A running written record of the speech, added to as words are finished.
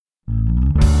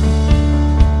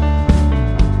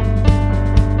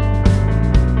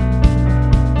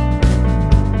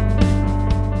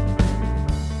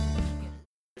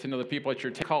people at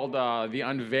your table called The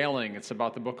Unveiling. It's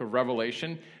about the book of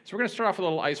Revelation. So we're going to start off with a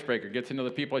little icebreaker. Get to know the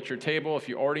people at your table. If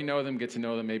you already know them, get to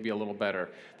know them maybe a little better.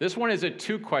 This one is a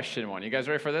 2-question one. You guys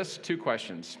ready for this? 2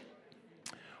 questions.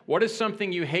 What is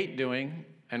something you hate doing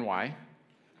and why?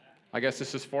 I guess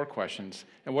this is 4 questions.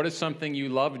 And what is something you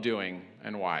love doing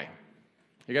and why?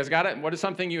 You guys got it? What is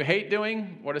something you hate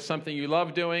doing? What is something you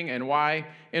love doing and why?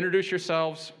 Introduce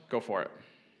yourselves. Go for it.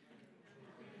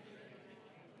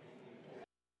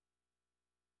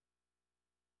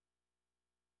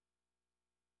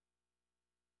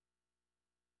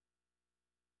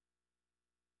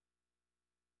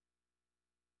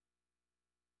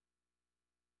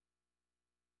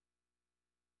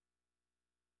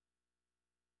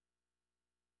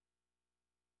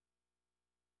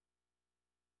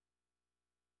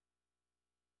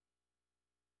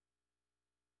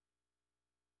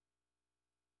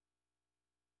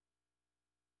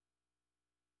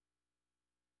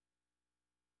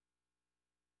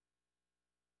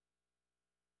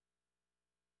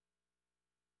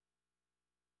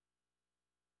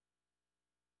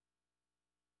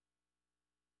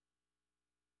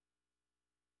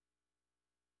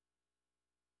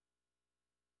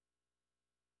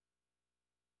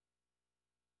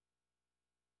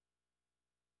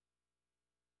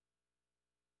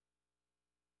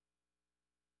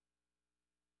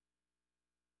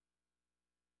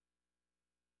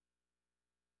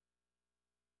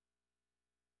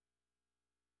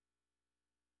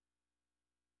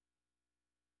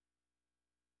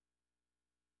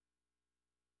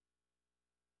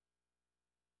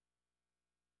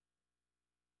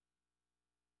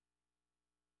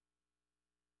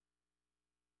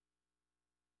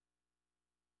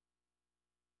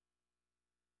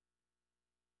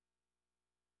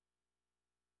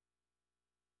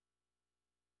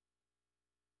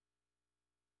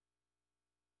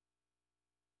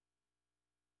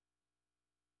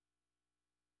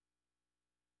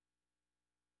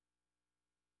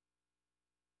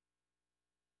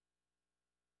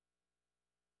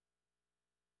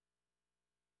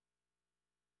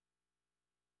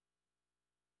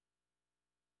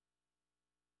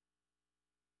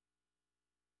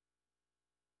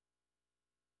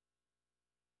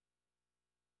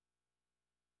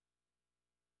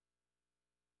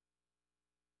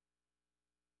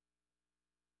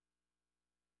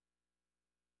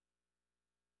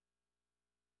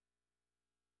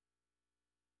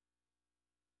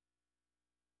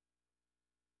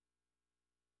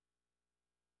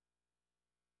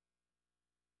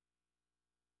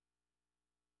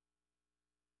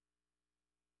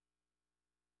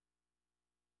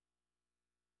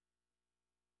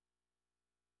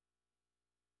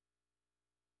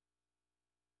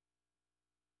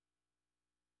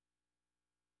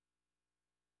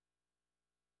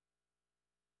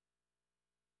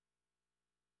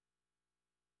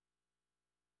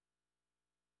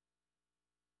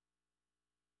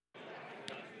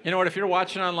 You know what? If you're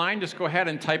watching online, just go ahead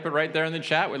and type it right there in the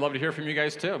chat. We'd love to hear from you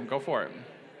guys too. Go for it.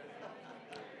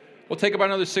 We'll take about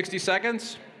another 60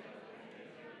 seconds.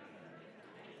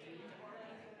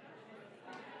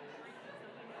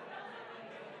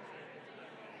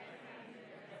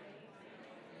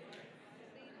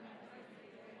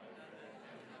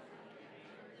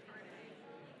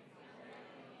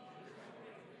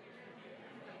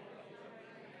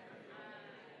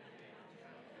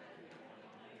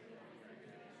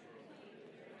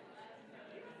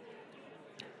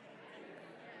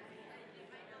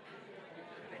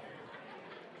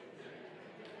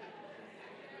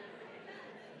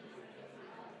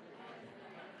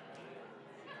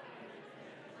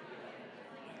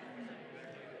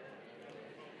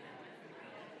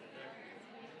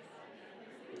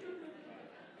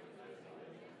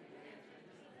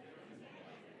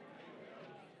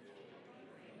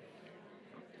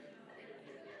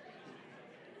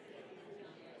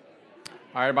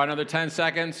 All right, about another 10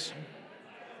 seconds.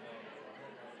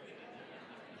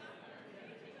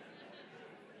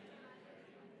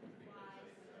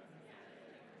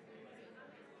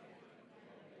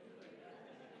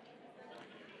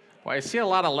 Well, I see a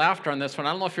lot of laughter on this one.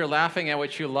 I don't know if you're laughing at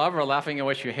what you love or laughing at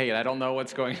what you hate. I don't know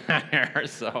what's going on here,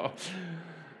 so.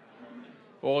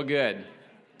 Well, good.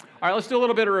 All right, let's do a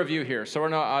little bit of review here. So we're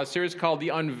in a series called The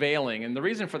Unveiling, and the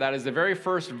reason for that is the very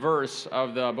first verse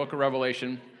of the book of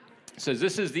Revelation says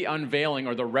this is the unveiling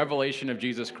or the revelation of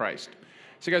Jesus Christ.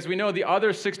 So guys, we know the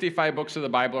other 65 books of the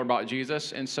Bible are about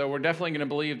Jesus, and so we're definitely going to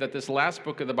believe that this last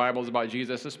book of the Bible is about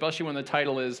Jesus, especially when the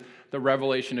title is the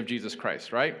revelation of Jesus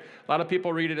Christ, right? A lot of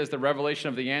people read it as the revelation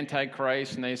of the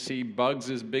Antichrist, and they see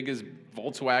bugs as big as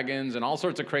Volkswagens and all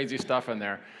sorts of crazy stuff in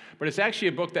there. But it's actually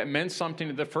a book that meant something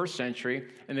to the first century,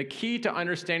 and the key to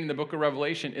understanding the book of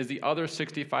Revelation is the other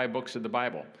 65 books of the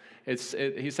Bible.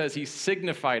 He says he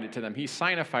signified it to them. He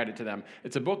signified it to them.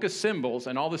 It's a book of symbols,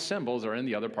 and all the symbols are in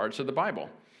the other parts of the Bible.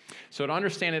 So to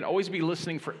understand it, always be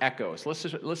listening for echoes.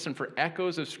 Listen for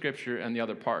echoes of Scripture and the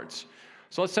other parts.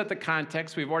 So let's set the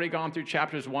context. We've already gone through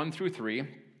chapters 1 through 3.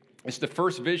 It's the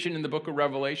first vision in the book of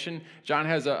Revelation. John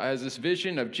has this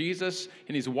vision of Jesus,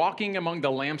 and he's walking among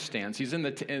the lampstands. He's in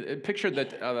picture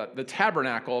the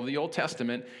tabernacle of the Old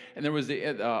Testament, and there was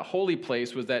the holy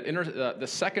place was that the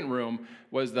second room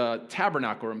was the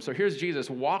tabernacle room. So here's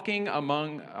Jesus walking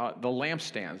among the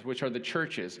lampstands, which are the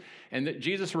churches, and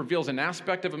Jesus reveals an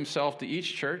aspect of himself to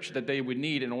each church that they would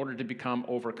need in order to become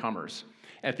overcomers.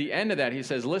 At the end of that, he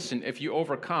says, listen, if you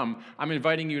overcome, I'm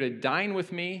inviting you to dine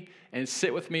with me and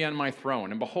sit with me on my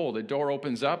throne. And behold, a door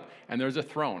opens up, and there's a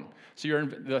throne. So you're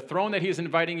in the throne that he's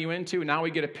inviting you into. Now we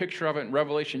get a picture of it in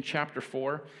Revelation chapter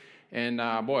 4. And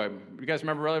boy, you guys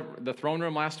remember the throne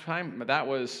room last time? That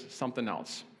was something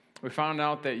else. We found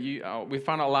out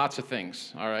lots of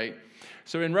things, all right?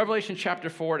 So in Revelation chapter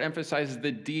 4, it emphasizes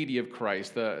the deity of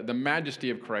Christ, the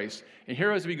majesty of Christ. And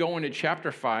here as we go into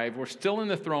chapter 5, we're still in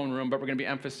the throne room, but we're going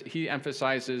to he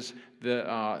emphasizes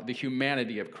the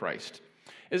humanity of Christ.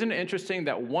 Isn't it interesting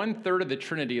that 1/3 of the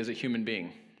Trinity is a human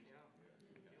being?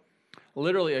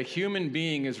 Literally, a human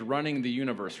being is running the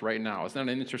universe right now. Isn't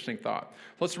that an interesting thought?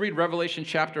 Let's read Revelation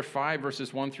chapter 5,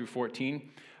 verses 1 through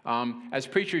 14. As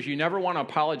preachers, you never want to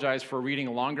apologize for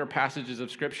reading longer passages of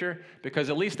Scripture, because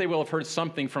at least they will have heard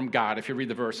something from God if you read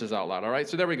the verses out loud, all right?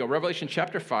 So there we go. Revelation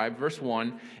chapter 5, verse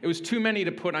 1. It was too many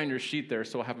to put on your sheet there,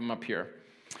 so I'll have them up here.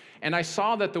 And I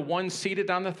saw that the one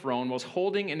seated on the throne was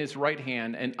holding in his right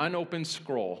hand an unopened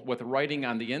scroll with writing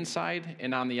on the inside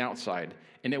and on the outside,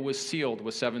 and it was sealed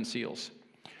with 7 seals.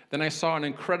 Then I saw an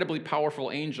incredibly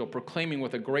powerful angel proclaiming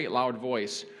with a great loud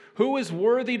voice, "Who is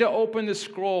worthy to open the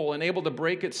scroll and able to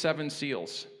break its 7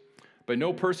 seals?" But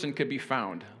no person could be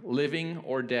found, living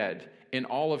or dead, in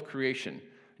all of creation.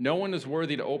 No one is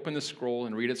worthy to open the scroll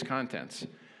and read its contents.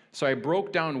 So I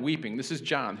broke down weeping. This is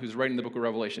John, who's writing the book of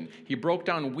Revelation. He broke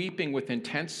down weeping with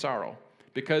intense sorrow,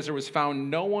 because there was found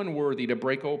no one worthy to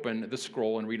break open the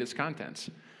scroll and read its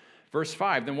contents. Verse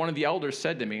 5, then one of the elders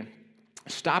said to me,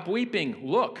 "Stop weeping.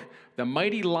 Look, the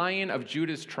mighty Lion of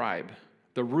Judah's tribe,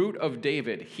 the Root of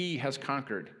David, he has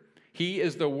conquered. He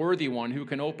is the worthy one who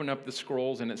can open up the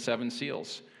scrolls and its 7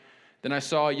 seals." Then I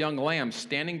saw a young lamb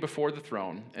standing before the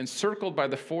throne, encircled by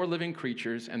the 4 living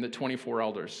creatures and the 24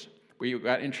 elders. We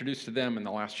got introduced to them in the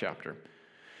last chapter.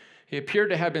 He appeared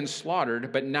to have been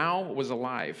slaughtered, but now was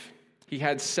alive. He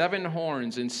had 7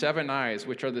 horns and 7 eyes,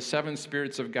 which are the 7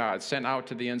 spirits of God sent out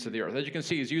to the ends of the earth. As you can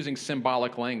see, he's using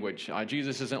symbolic language.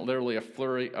 Jesus isn't literally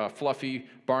a fluffy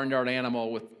barnyard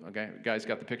animal with, okay, you guys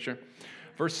got the picture?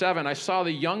 Verse 7, I saw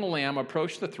the young lamb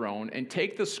approach the throne and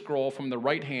take the scroll from the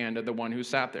right hand of the one who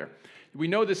sat there. We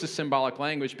know this is symbolic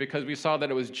language because we saw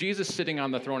that it was Jesus sitting on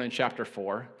the throne in chapter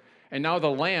 4, and now the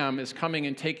lamb is coming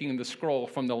and taking the scroll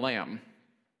from the lamb.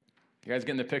 You guys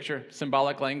getting the picture?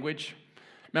 Symbolic language.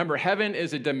 Remember, heaven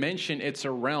is a dimension, it's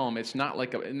a realm, it's not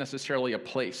like necessarily a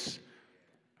place.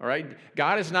 All right?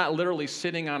 God is not literally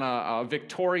sitting on a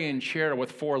Victorian chair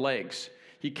with 4 legs.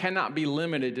 He cannot be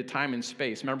limited to time and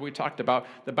space. Remember, we talked about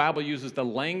the Bible uses the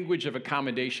language of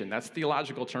accommodation. That's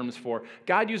theological terms for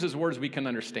God uses words we can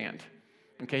understand.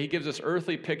 Okay, he gives us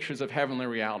earthly pictures of heavenly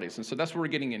realities. And so that's what we're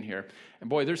getting in here. And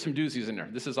boy, there's some doozies in there.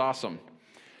 This is awesome.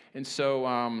 And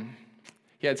so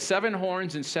he had 7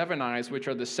 horns and 7 eyes, which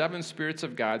are the 7 spirits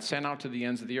of God sent out to the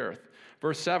ends of the earth.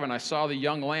 Verse 7, I saw the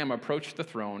young lamb approach the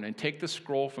throne and take the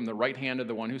scroll from the right hand of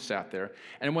the one who sat there.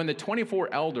 And when the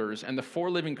 24 elders and the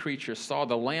 4 living creatures saw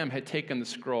the lamb had taken the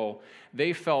scroll,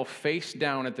 they fell face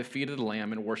down at the feet of the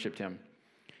lamb and worshipped him.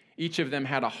 Each of them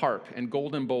had a harp and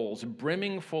golden bowls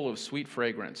brimming full of sweet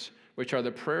fragrance, which are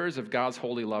the prayers of God's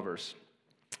holy lovers.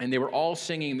 And they were all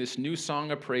singing this new song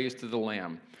of praise to the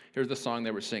Lamb. Here's the song they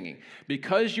were singing.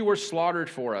 Because you were slaughtered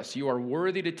for us, you are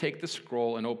worthy to take the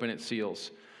scroll and open its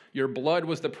seals. Your blood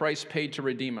was the price paid to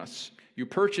redeem us. You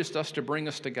purchased us to bring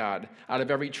us to God, out of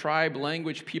every tribe,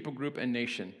 language, people group, and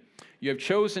nation. You have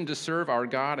chosen to serve our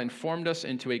God and formed us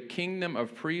into a kingdom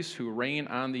of priests who reign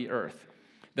on the earth.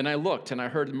 Then I looked, and I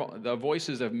heard the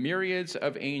voices of myriads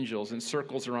of angels in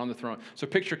circles around the throne. So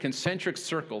picture concentric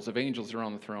circles of angels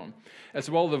around the throne, as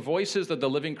well as the voices of the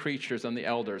living creatures and the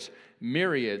elders,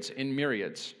 myriads in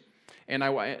myriads.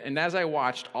 And as I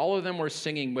watched, all of them were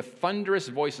singing with thunderous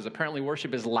voices. Apparently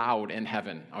worship is loud in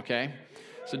heaven, okay?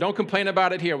 So don't complain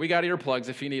about it here. We got earplugs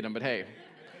if you need them, but hey.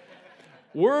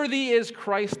 Worthy is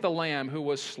Christ the Lamb who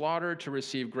was slaughtered to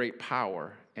receive great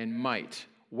power and might,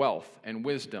 wealth and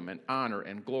wisdom and honor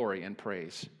and glory and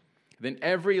praise. Then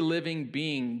every living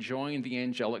being joined the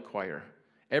angelic choir,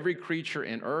 every creature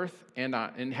in earth and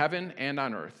in heaven and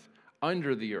on earth,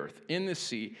 under the earth, in the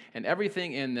sea, and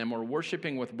everything in them were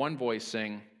worshiping with one voice,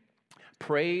 saying,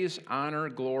 praise, honor,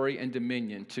 glory, and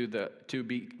dominion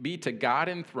be to God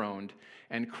enthroned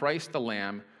and Christ the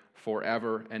Lamb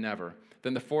forever and ever.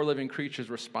 Then the four living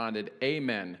creatures responded,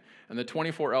 Amen. And the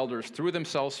 24 elders threw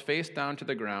themselves face down to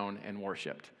the ground and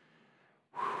worshiped.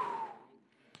 Whew.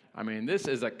 I mean, this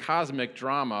is a cosmic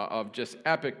drama of just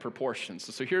epic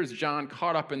proportions. So here's John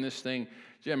caught up in this thing.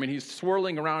 I mean, he's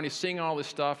swirling around, he's seeing all this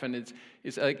stuff, and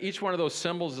it's like each one of those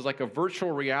symbols is like a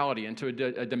virtual reality into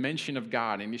a dimension of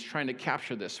God, and he's trying to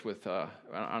capture this with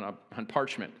on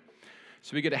parchment.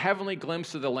 So we get a heavenly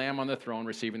glimpse of the Lamb on the throne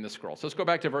receiving the scroll. So let's go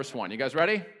back to verse 1. You guys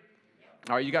ready?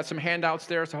 All right, you got some handouts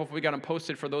there, so hopefully we got them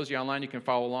posted for those of you online. You can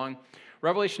follow along.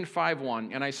 Revelation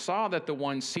 5:1, and I saw that the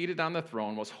one seated on the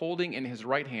throne was holding in his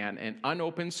right hand an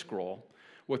unopened scroll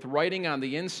with writing on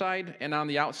the inside and on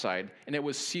the outside, and it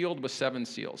was sealed with 7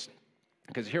 seals.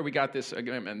 Because here we got this,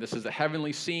 again, this is a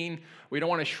heavenly scene. We don't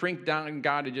want to shrink down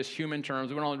God to just human terms.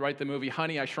 We don't want to write the movie,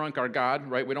 Honey, I Shrunk Our God,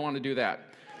 right? We don't want to do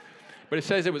that. But it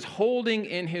says it was holding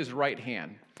in his right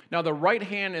hand. Now, the right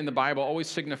hand in the Bible always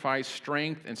signifies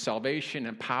strength and salvation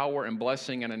and power and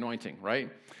blessing and anointing, right?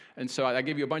 And so I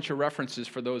give you a bunch of references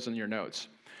for those in your notes.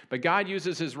 But God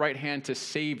uses his right hand to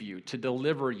save you, to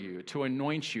deliver you, to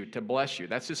anoint you, to bless you.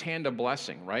 That's his hand of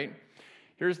blessing, right?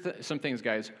 Here's some things,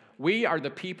 guys. We are the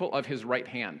people of his right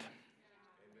hand.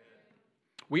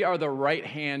 We are the right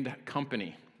hand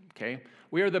company, okay?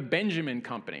 We are the Benjamin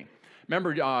company.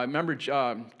 Remember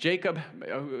Jacob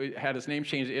had his name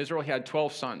changed to Israel. He had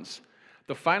 12 sons.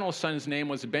 The final son's name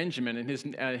was Benjamin, and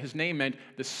his name meant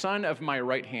the son of my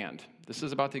right hand. This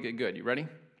is about to get good. You ready?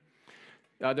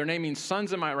 Their name means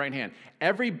sons of my right hand.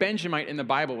 Every Benjamite in the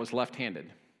Bible was left-handed.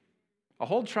 A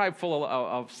whole tribe full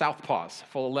of southpaws,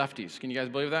 full of lefties. Can you guys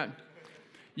believe that?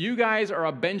 You guys are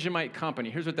a Benjamite company.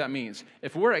 Here's what that means.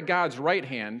 If we're at God's right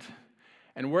hand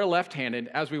and we're left-handed,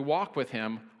 as we walk with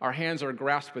him, our hands are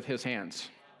grasped with his hands.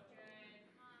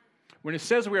 When it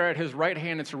says we are at his right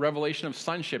hand, it's a revelation of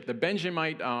sonship. The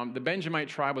Benjamite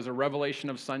tribe was a revelation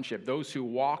of sonship, those who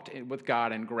walked with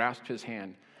God and grasped his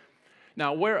hand.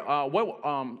 Now,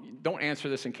 don't answer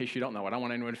this in case you don't know it. I don't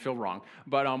want anyone to feel wrong.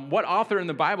 But what author in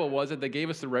the Bible was it that gave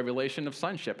us the revelation of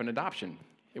sonship and adoption?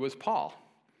 It was Paul.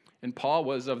 And Paul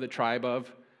was of the tribe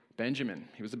of Benjamin.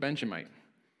 He was a Benjamite.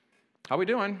 How we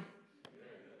doing?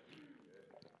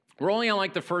 We're only on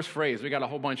like the first phrase. We got a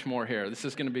whole bunch more here. This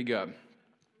is going to be good.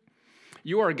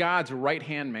 You are God's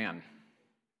right-hand man.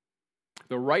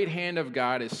 The right hand of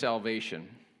God is salvation.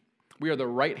 We are the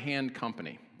right-hand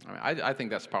company. I think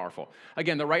that's powerful.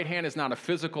 Again, the right hand is not a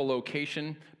physical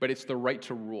location, but it's the right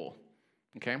to rule.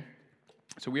 Okay?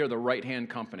 So we are the right-hand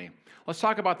company. Let's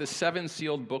talk about the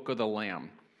 7-sealed book of the Lamb.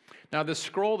 Now, the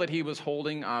scroll that he was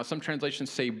holding, some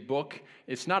translations say book.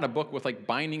 It's not a book with like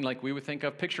binding like we would think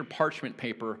of. Picture parchment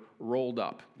paper rolled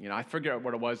up. You know, I forget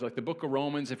what it was. Like the book of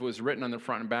Romans, if it was written on the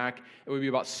front and back, it would be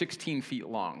about 16 feet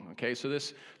long. Okay, so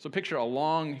picture a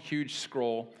long, huge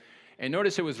scroll. And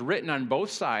notice it was written on both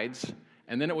sides,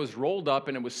 and then it was rolled up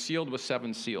and it was sealed with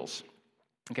 7 seals.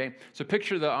 Okay, so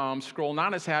picture the scroll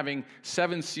not as having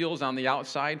 7 seals on the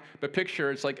outside, but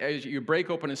picture it's like as you break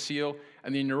open a seal,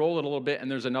 and then you roll it a little bit, and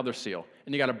there's another seal.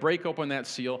 And you got to break open that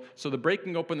seal. So the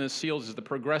breaking open the seals is the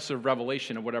progressive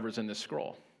revelation of whatever's in this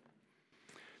scroll.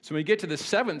 So when we get to the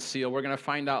 7th seal, we're going to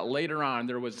find out later on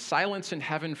there was silence in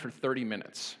heaven for 30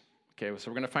 minutes. Okay, so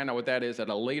we're going to find out what that is at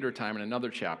a later time in another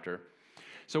chapter.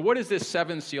 So what is this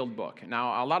 7-sealed book?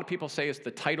 Now, a lot of people say it's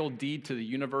the title deed to the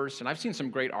universe, and I've seen some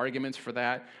great arguments for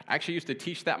that. I actually used to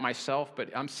teach that myself,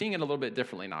 but I'm seeing it a little bit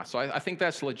differently now. So I think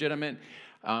that's legitimate.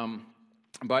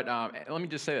 But let me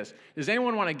just say this. Does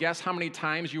anyone want to guess how many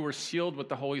times you were sealed with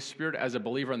the Holy Spirit as a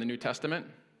believer in the New Testament?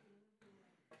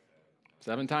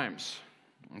 7 times.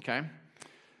 Okay?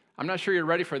 I'm not sure you're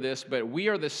ready for this, but we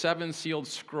are the 7-sealed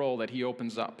scroll that he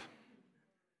opens up,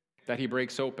 that he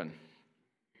breaks open.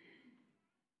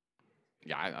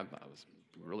 Yeah, that was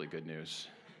really good news.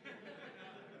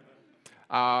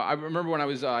 I remember when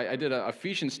I did an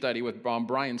Ephesians study with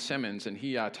Brian Simmons, and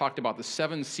he talked about the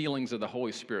 7 sealings of the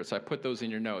Holy Spirit. So I put those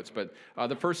in your notes. But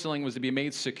the first sealing was to be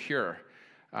made secure.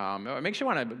 It makes you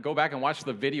want to go back and watch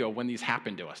the video when these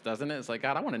happened to us, doesn't it? It's like,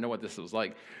 God, I want to know what this was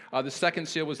like. The second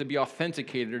seal was to be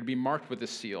authenticated or to be marked with a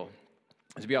seal.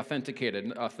 It was to be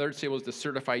authenticated. A third seal was to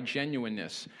certify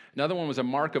genuineness. Another one was a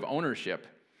mark of ownership.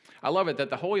 I love it that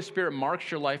the Holy Spirit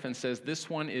marks your life and says, this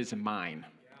one is mine.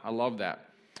 I love that.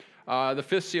 The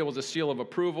fifth seal was a seal of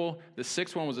approval. The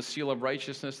sixth one was a seal of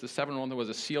righteousness. The seventh one was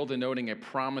a seal denoting a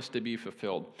promise to be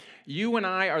fulfilled. You and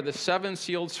I are the seven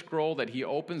sealed scroll that he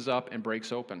opens up and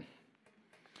breaks open.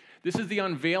 This is the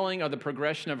unveiling of the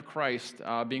progression of Christ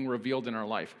being revealed in our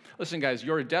life. Listen, guys,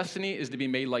 your destiny is to be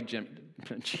made like Jim.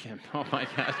 Oh, my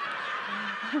gosh.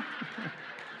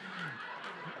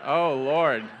 Oh,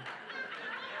 Lord.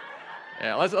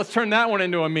 Yeah, let's turn that one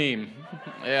into a meme.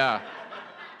 Yeah.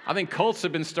 I think cults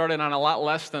have been started on a lot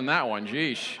less than that one.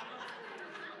 Geesh.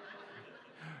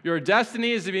 Your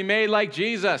destiny is to be made like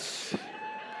Jesus.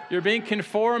 You're being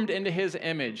conformed into his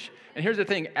image. And here's the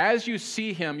thing. As you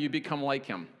see him, you become like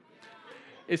him.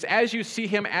 It's as you see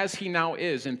him as he now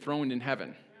is enthroned in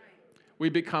heaven. We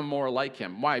become more like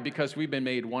him. Why? Because we've been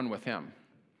made one with him.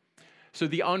 So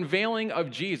the unveiling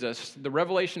of Jesus, the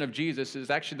revelation of Jesus, is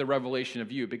actually the revelation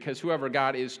of you, because whoever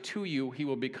God is to you, he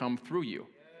will become through you.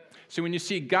 So when you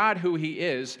see God who he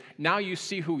is, now you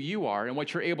see who you are and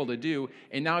what you're able to do,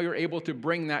 and now you're able to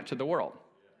bring that to the world.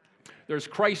 There's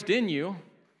Christ in you,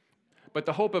 but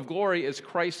the hope of glory is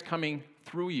Christ coming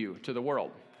through you to the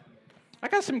world. I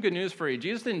got some good news for you.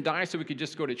 Jesus didn't die so we could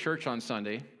just go to church on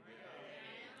Sunday.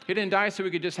 He didn't die so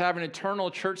we could just have an eternal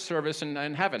church service in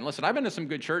heaven. Listen, I've been to some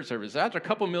good church services. After a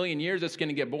couple million years, it's going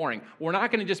to get boring. We're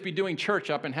not going to just be doing church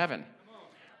up in heaven.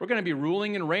 We're going to be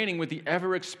ruling and reigning with the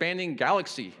ever-expanding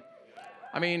galaxy.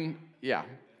 I mean, yeah.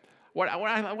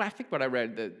 I think what I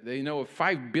read, that they know of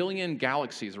 5 billion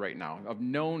galaxies right now, of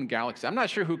known galaxies. I'm not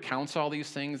sure who counts all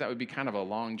these things. That would be kind of a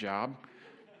long job.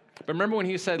 But remember when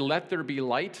he said, let there be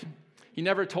light? He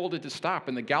never told it to stop,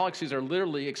 and the galaxies are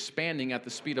literally expanding at the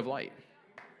speed of light.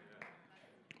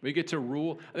 We get to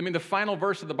rule. I mean, the final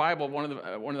verse of the Bible, one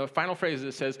of the final phrases,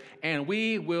 it says, and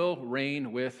we will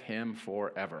reign with him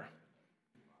forever.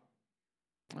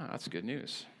 Oh, that's good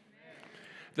news.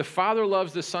 The Father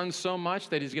loves the Son so much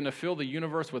that he's going to fill the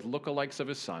universe with lookalikes of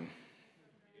his Son.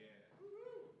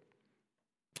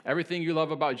 Everything you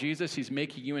love about Jesus, he's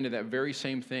making you into that very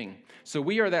same thing. So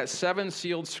we are that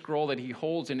seven-sealed scroll that he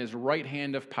holds in his right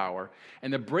hand of power.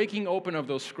 And the breaking open of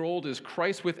those scrolls is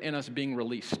Christ within us being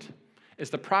released. It's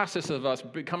the process of us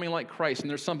becoming like Christ, and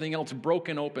there's something else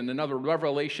broken open, another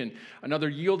revelation, another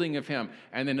yielding of him,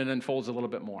 and then it unfolds a little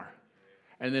bit more.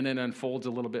 And then it unfolds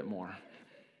a little bit more.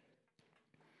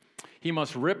 He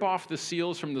must rip off the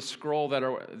seals from the scroll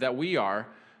that we are,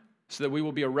 so that we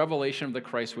will be a revelation of the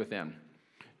Christ within.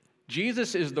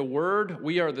 Jesus is the Word,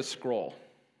 we are the scroll.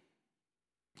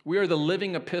 We are the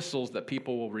living epistles that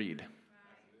people will read.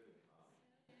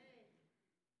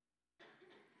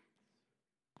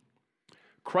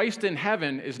 Christ in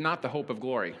heaven is not the hope of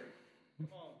glory.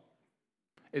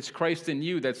 It's Christ in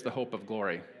you that's the hope of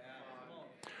glory.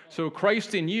 So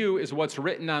Christ in you is what's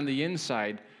written on the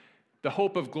inside. The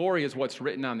hope of glory is what's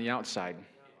written on the outside.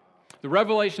 The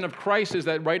revelation of Christ is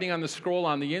that writing on the scroll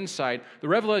on the inside. The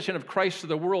revelation of Christ to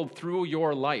the world through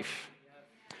your life.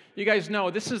 You guys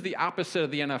know this is the opposite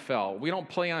of the NFL. We don't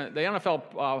play on the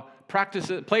NFL.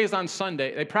 Plays on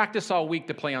Sunday. They practice all week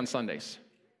to play on Sundays.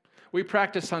 We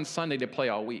practice on Sunday to play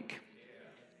all week.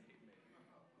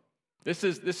 This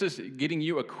is getting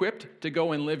you equipped to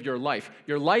go and live your life.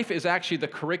 Your life is actually the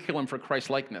curriculum for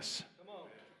Christ-likeness.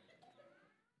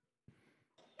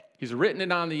 He's written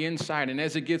it on the inside, and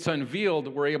as it gets unveiled,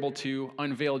 we're able to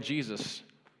unveil Jesus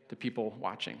to people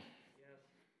watching.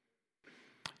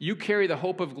 You carry the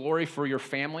hope of glory for your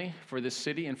family, for this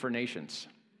city, and for nations.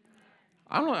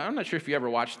 I'm not sure if you ever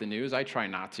watch the news. I try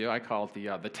not to. I call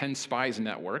it the 10 Spies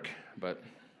Network, but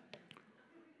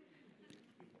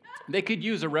they could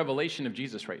use a revelation of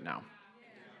Jesus right now.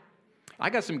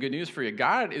 I got some good news for you.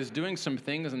 God is doing some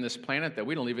things on this planet that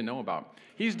we don't even know about.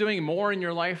 He's doing more in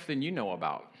your life than you know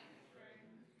about.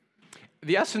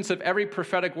 The essence of every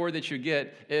prophetic word that you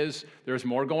get is there's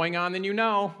more going on than you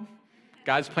know.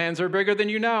 God's plans are bigger than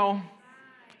you know.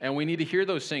 And we need to hear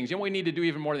those things. You know what we need to do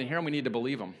even more than hear them? We need to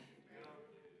believe them.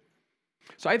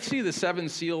 So I see the 7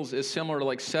 seals as similar to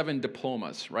like 7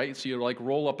 diplomas, right? So you like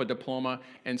roll up a diploma,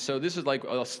 and so this is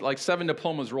like 7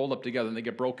 diplomas rolled up together, and they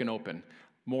get broken open.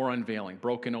 More unveiling,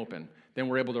 broken open. Then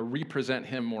we're able to represent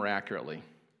him more accurately.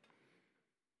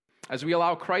 As we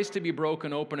allow Christ to be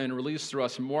broken open and released through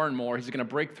us more and more, he's going to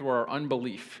break through our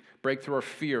unbelief, break through our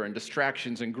fear and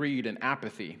distractions and greed and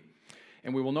apathy.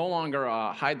 And we will no longer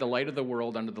hide the light of the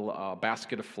world under the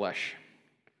basket of flesh.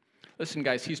 Listen,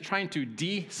 guys, he's trying to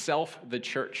de-self the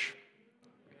church.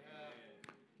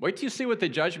 Wait till you see what the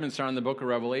judgments are in the book of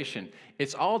Revelation.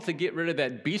 It's all to get rid of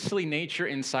that beastly nature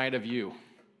inside of you.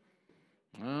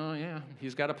 Oh, yeah,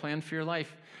 he's got a plan for your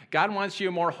life. God wants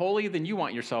you more holy than you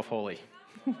want yourself holy.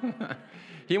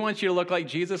 He wants you to look like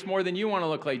Jesus more than you want to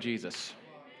look like Jesus.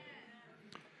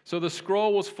 So the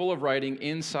scroll was full of writing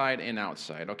inside and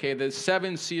outside. Okay, the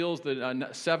 7 seals, the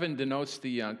 7 denotes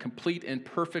the complete and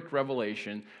perfect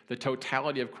revelation, the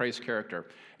totality of Christ's character.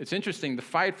 It's interesting, the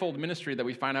fivefold ministry that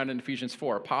we find out in Ephesians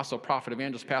 4, apostle, prophet,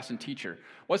 evangelist, pastor, and teacher.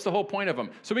 What's the whole point of them?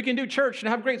 So we can do church and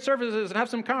have great services and have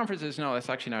some conferences. No, that's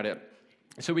actually not it.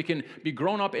 So we can be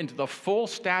grown up into the full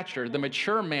stature, the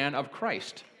mature man of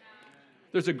Christ.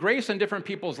 There's a grace in different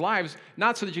people's lives,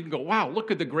 not so that you can go, wow,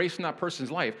 look at the grace in that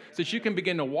person's life, so that you can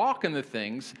begin to walk in the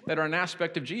things that are an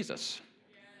aspect of Jesus.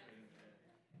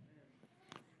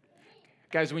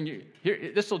 Guys, when you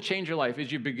this will change your life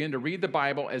as you begin to read the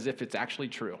Bible as if it's actually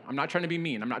true. I'm not trying to be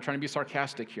mean. I'm not trying to be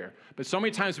sarcastic here. But so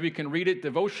many times we can read it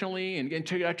devotionally and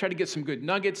try to get some good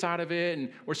nuggets out of it. And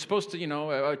we're supposed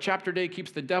to, a chapter a day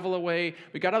keeps the devil away.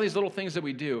 We got all these little things that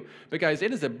we do. But guys,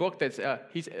 it is a book that's,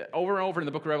 he's over and over in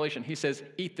the book of Revelation, he says,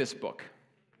 eat this book.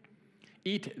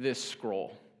 Eat this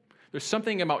scroll. There's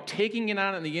something about taking it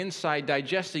on the inside,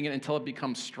 digesting it until it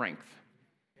becomes strength.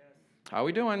 How are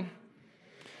we doing?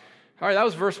 All right, that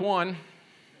was verse 1.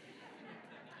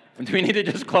 Do we need to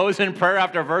just close in prayer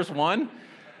after verse 1? I feel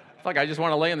like I just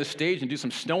want to lay on the stage and do some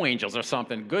snow angels or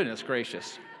something. Goodness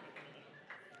gracious.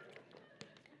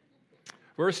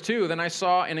 Verse 2, then I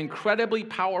saw an incredibly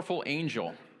powerful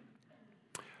angel.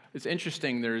 It's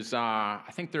interesting, I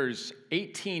think there's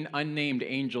 18 unnamed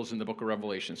angels in the book of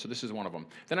Revelation, so this is one of them.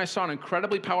 Then I saw an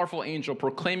incredibly powerful angel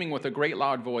proclaiming with a great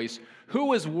loud voice,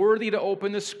 "Who is worthy to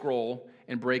open the scroll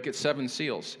and break its 7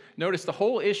 seals?" Notice the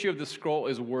whole issue of the scroll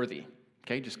is worthy.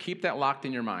 Okay, just keep that locked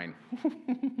in your mind.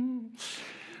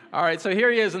 All right, so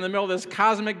here he is in the middle of this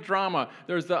cosmic drama.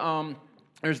 There's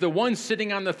the one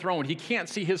sitting on the throne. He can't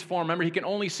see his form. Remember, he can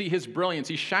only see his brilliance.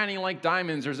 He's shining like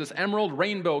diamonds. There's this emerald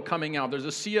rainbow coming out. There's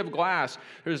a sea of glass.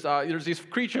 There's these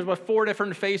creatures with 4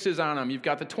 different faces on them. You've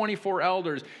got the 24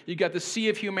 elders. You've got the sea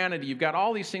of humanity. You've got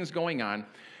all these things going on.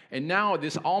 And now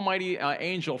this almighty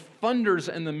angel thunders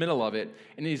in the middle of it,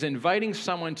 and he's inviting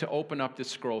someone to open up this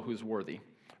scroll who's worthy.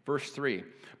 Verse 3,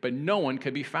 but no one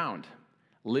could be found,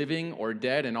 living or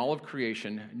dead in all of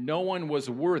creation. No one was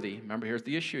worthy. Remember, here's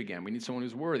the issue again. We need someone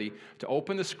who's worthy to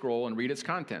open the scroll and read its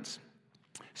contents.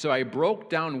 So I broke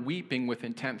down weeping with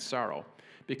intense sorrow,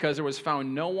 because there was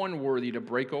found no one worthy to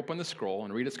break open the scroll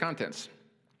and read its contents.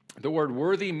 The word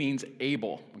worthy means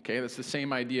able. Okay, that's the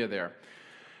same idea there.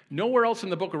 Nowhere else in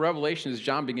the book of Revelation does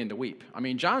John begin to weep. I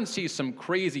mean, John sees some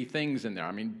crazy things in there.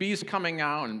 I mean, beasts coming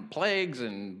out and plagues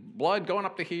and blood going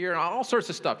up to here and all sorts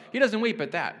of stuff. He doesn't weep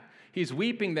at that. He's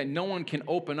weeping that no one can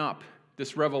open up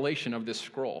this revelation of this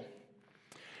scroll.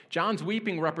 John's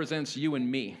weeping represents you and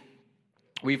me.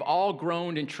 We've all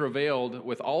groaned and travailed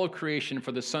with all of creation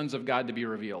for the sons of God to be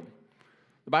revealed.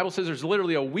 The Bible says there's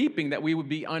literally a weeping that we would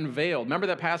be unveiled. Remember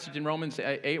that passage in Romans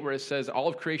 8 where it says all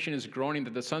of creation is groaning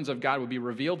that the sons of God would be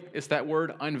revealed? It's that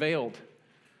word unveiled.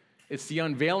 It's the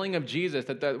unveiling of Jesus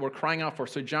that we're crying out for.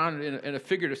 So John, in a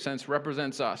figurative sense,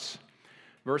 represents us.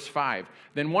 Verse 5,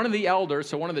 then one of the elders,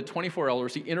 so one of the 24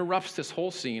 elders, he interrupts this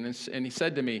whole scene and he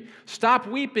said to me, stop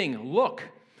weeping, look,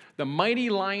 the mighty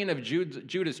lion of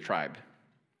Judah's tribe,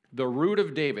 the root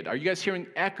of David. Are you guys hearing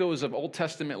echoes of Old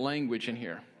Testament language in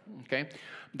here? Okay,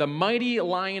 the mighty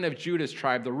lion of Judah's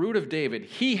tribe, the root of David,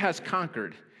 he has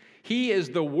conquered. He is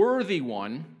the worthy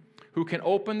one who can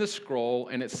open the scroll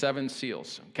and its 7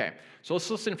 seals. Okay, so let's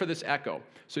listen for this echo.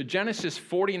 So Genesis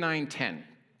 49:10.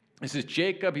 This is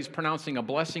Jacob. He's pronouncing a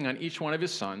blessing on each one of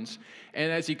his sons.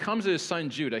 And as he comes to his son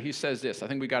Judah, he says this. I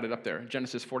think we got it up there.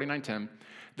 Genesis 49:10.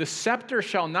 The scepter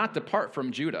shall not depart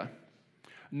from Judah,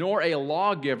 nor a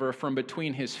lawgiver from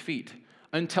between his feet,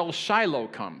 until Shiloh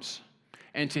comes.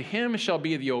 And to him shall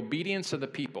be the obedience of the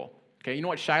people. Okay, you know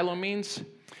what Shiloh means?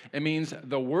 It means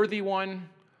the worthy one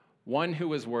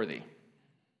who is worthy.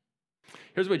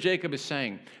 Here's what Jacob is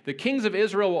saying. The kings of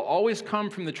Israel will always come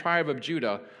from the tribe of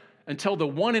Judah until the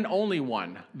one and only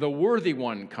one, the worthy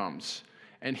one, comes.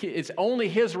 And it's only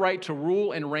his right to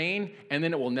rule and reign, and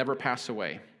then it will never pass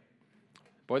away.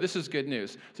 Boy, this is good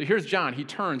news. So here's John. He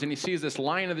turns and he sees this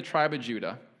lion of the tribe of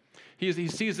Judah. He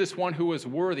sees this one who is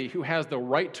worthy, who has the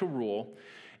right to rule.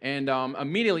 And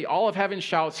immediately all of heaven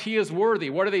shouts, he is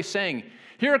worthy. What are they saying?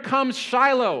 Here comes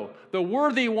Shiloh, the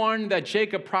worthy one that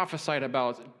Jacob prophesied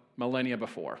about millennia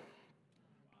before.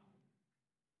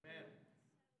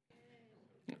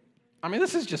 I mean,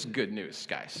 this is just good news,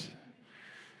 guys.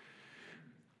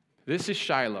 This is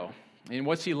Shiloh. And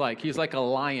what's he like? He's like a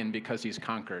lion because he's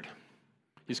conquered.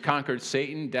 He's conquered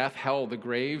Satan, death, hell, the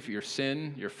grave, your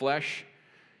sin, your flesh.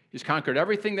 He's conquered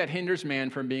everything that hinders man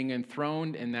from being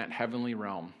enthroned in that heavenly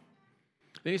realm.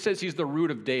 Then he says he's the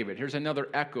root of David. Here's another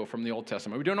echo from the Old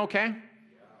Testament. Are we doing okay?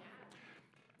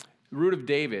 Root of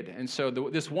David. And so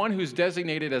this one who's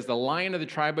designated as the Lion of the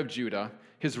tribe of Judah,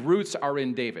 his roots are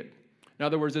in David. In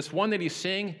other words, this one that he's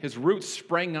seeing, his roots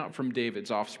sprang up from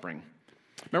David's offspring.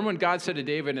 Remember when God said to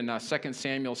David in 2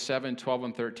 Samuel 7, 12,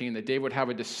 and 13 that David would have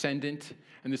a descendant,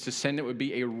 and this descendant would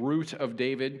be a root of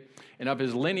David, and of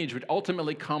his lineage would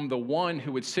ultimately come the one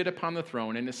who would sit upon the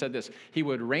throne. And it said this, he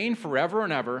would reign forever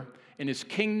and ever, and his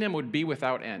kingdom would be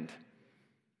without end.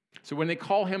 So when they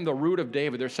call him the root of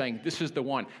David, they're saying, this is the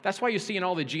one. That's why you see in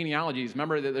all the genealogies,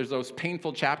 remember that there's those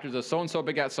painful chapters of so-and-so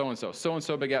begat so-and-so,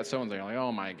 so-and-so begat so-and-so. You're like,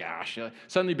 oh my gosh.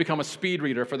 Suddenly become a speed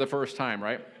reader for the first time,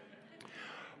 right?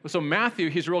 So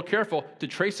Matthew, he's real careful to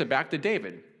trace it back to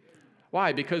David.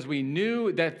 Why? Because we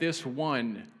knew that this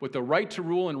one with the right to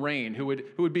rule and reign, who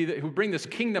would bring this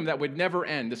kingdom that would never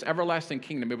end, this everlasting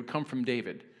kingdom, it would come from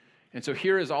David. And so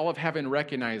here is all of heaven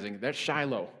recognizing that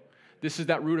Shiloh. This is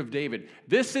that root of David.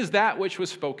 This is that which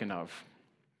was spoken of.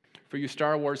 For you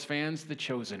Star Wars fans, the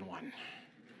chosen one.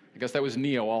 I guess that was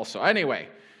Neo also. Anyway,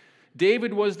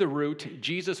 David was the root.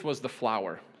 Jesus was the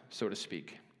flower, so to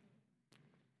speak.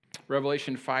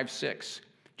 Revelation 5:6. Do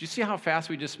you see how fast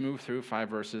we just moved through 5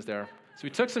 verses there? So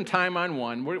we took some time on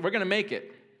one. We're going to make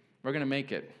it. We're going to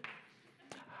make it.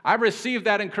 I received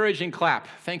that encouraging clap.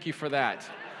 Thank you for that.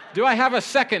 Do I have a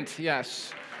second?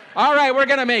 Yes. All right, we're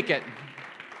going to make it.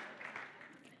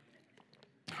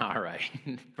 All right,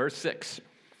 verse 6.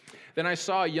 Then I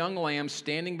saw a young lamb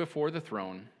standing before the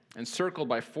throne, encircled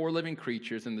by 4 living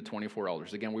creatures and the 24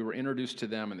 elders. Again, we were introduced to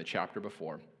them in the chapter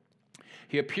before.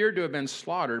 He appeared to have been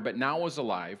slaughtered, but now was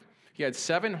alive. He had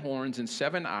 7 horns and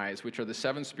 7 eyes, which are the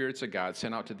 7 spirits of God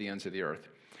sent out to the ends of the earth.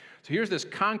 So here's this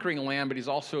conquering lamb, but he's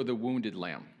also the wounded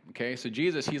lamb. Okay, so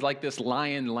Jesus, he's like this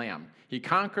lion lamb. He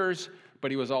conquers,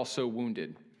 but he was also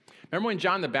wounded. Remember when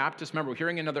John the Baptist, we're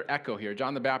hearing another echo here.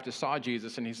 John the Baptist saw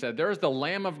Jesus and he said, there's the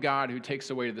Lamb of God who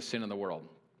takes away the sin of the world.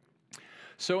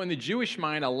 So in the Jewish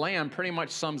mind, a lamb pretty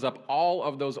much sums up all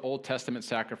of those Old Testament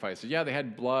sacrifices. Yeah, they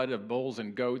had blood of bulls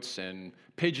and goats and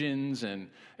pigeons and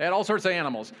they had all sorts of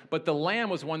animals. But the lamb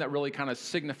was one that really kind of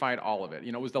signified all of it.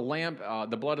 You know, it was the lamb,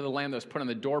 the blood of the lamb that was put on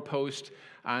the doorpost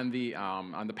on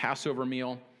the Passover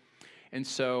meal. And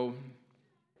so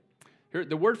here,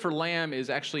 the word for lamb is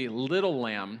actually little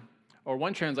lamb. Or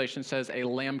one translation says a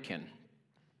lambkin.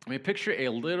 I mean, picture a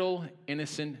little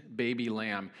innocent baby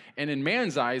lamb. And in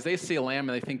man's eyes, they see a lamb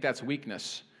and they think that's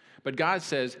weakness. But God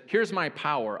says, here's my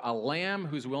power, a lamb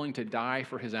who's willing to die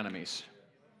for his enemies.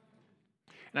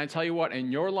 And I tell you what,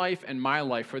 in your life and my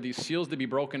life, for these seals to be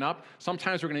broken up,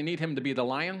 sometimes we're going to need him to be the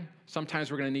lion,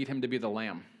 sometimes we're going to need him to be the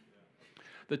lamb.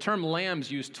 The term lamb's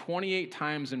used 28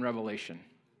 times in Revelation.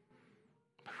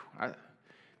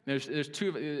 There's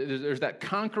that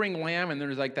conquering lamb, and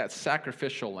there's like that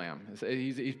sacrificial lamb.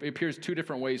 He appears 2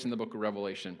 different ways in the book of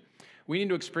Revelation. We need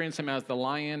to experience him as the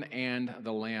lion and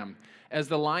the lamb. As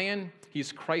the lion,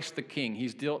 he's Christ the King.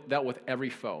 He's dealt with every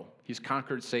foe. He's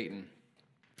conquered Satan.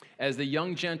 As the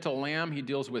young, gentle lamb, he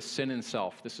deals with sin and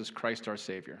self. This is Christ our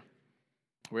Savior.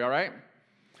 Are we all right?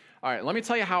 All right, let me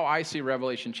tell you how I see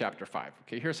Revelation chapter 5.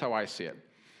 Okay, here's how I see it.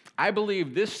 I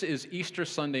believe this is Easter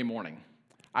Sunday morning.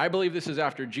 I believe this is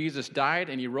after Jesus died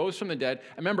and he rose from the dead.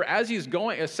 And remember, as he's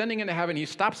ascending into heaven, he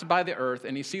stops by the earth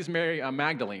and he sees Mary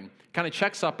Magdalene, kind of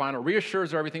checks up on her,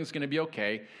 reassures her everything's going to be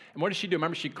okay. And what does she do?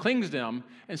 Remember, she clings to him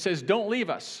and says, don't leave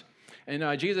us.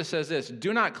 And Jesus says this,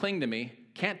 do not cling to me,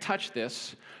 can't touch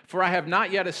this, for I have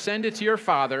not yet ascended to your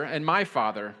Father and my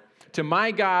Father, to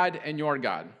my God and your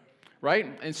God. Right?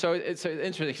 And so it's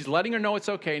interesting. He's letting her know it's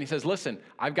okay. And he says, listen,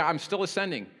 I'm still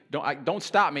ascending. Don't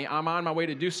stop me. I'm on my way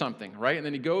to do something. Right? And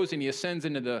then he goes and he ascends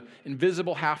into the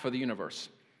invisible half of the universe.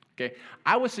 Okay?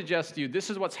 I would suggest to you,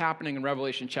 this is what's happening in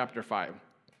Revelation chapter 5.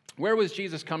 Where was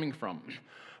Jesus coming from?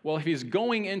 Well, if he's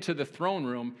going into the throne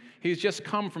room, he's just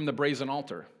come from the brazen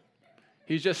altar.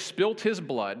 He's just spilt his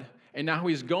blood. And now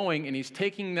he's going and he's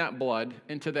taking that blood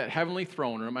into that heavenly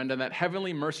throne room, under that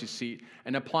heavenly mercy seat,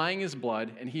 and applying his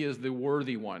blood, and he is the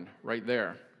worthy one right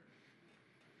there.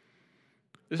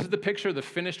 This is the picture of the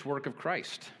finished work of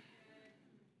Christ.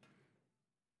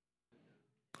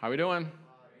 How are we doing?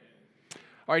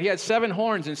 All right, he had 7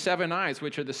 horns and 7 eyes,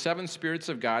 which are the 7 spirits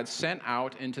of God sent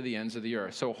out into the ends of the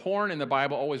earth. So horn in the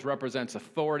Bible always represents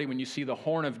authority. When you see the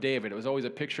horn of David, it was always a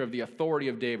picture of the authority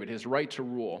of David, his right to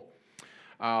rule.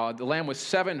 The lamb with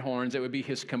 7 horns, it would be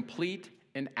his complete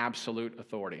and absolute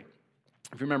authority.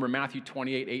 If you remember Matthew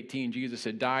 28:18, Jesus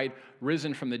had died,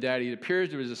 risen from the dead. He appears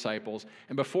to his disciples.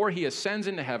 And before he ascends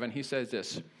into heaven, he says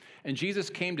this, and Jesus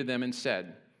came to them and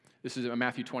said, This is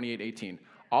Matthew 28:18.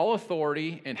 All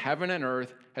authority in heaven and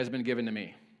earth has been given to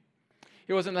me.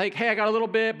 He wasn't like, hey, I got a little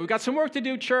bit, but we've got some work to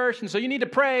do, church, and so you need to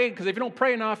pray, because if you don't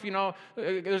pray enough, there's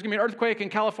going to be an earthquake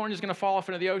and California's going to fall off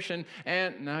into the ocean.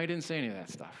 And no, he didn't say any of that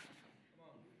stuff.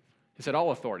 He said,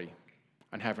 all authority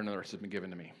on heaven and earth has been given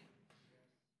to me.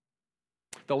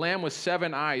 The Lamb with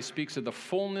 7 eyes speaks of the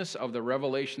fullness of the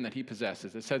revelation that he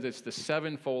possesses. It says it's the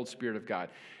sevenfold Spirit of God.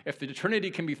 If the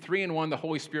Trinity can be 3 in 1, the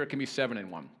Holy Spirit can be 7 in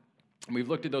 1. And we've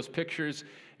looked at those pictures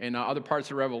in other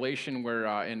parts of Revelation where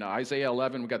in Isaiah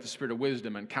 11, we've got the spirit of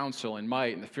wisdom and counsel and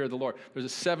might and the fear of the Lord. There's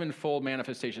a 7-fold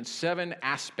manifestation, 7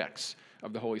 aspects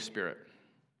of the Holy Spirit.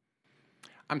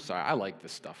 I'm sorry, I like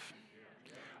this stuff.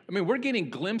 I mean, we're getting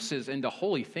glimpses into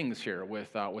holy things here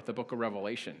with the book of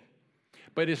Revelation.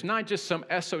 But it's not just some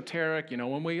esoteric,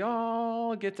 when we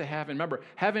all get to heaven. Remember,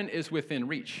 heaven is within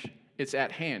reach. It's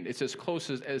at hand. It's as close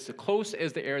as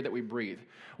the air that we breathe.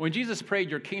 When Jesus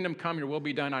prayed, your kingdom come, your will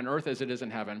be done on earth as it is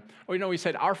in heaven. He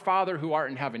said, our Father who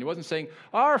art in heaven. He wasn't saying,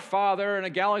 our Father in a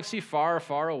galaxy far,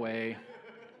 far away.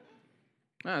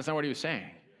 No, that's not what he was saying.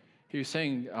 He was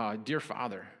saying, dear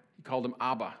Father. He called him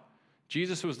Abba.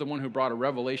 Jesus was the one who brought a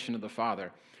revelation of the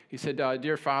Father. He said,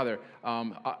 dear Father,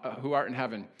 who art in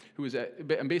heaven, who is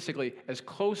basically as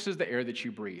close as the air that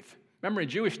you breathe. Remember, in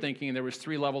Jewish thinking, there was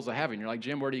 3 levels of heaven. You're like,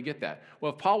 Jim, where do you get that?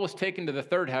 Well, if Paul was taken to the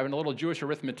 3rd heaven, a little Jewish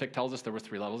arithmetic tells us there were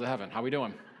 3 levels of heaven. How we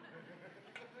doing?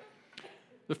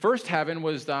 The first heaven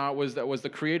was the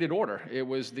created order. It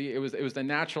was the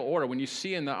natural order. When you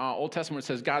see in the Old Testament, it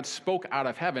says God spoke out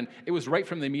of heaven. It was right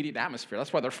from the immediate atmosphere.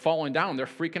 That's why they're falling down. They're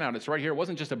freaking out. It's right here. It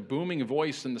wasn't just a booming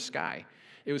voice in the sky.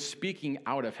 It was speaking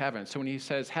out of heaven. So when he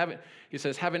says heaven,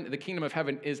 the kingdom of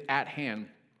heaven is at hand.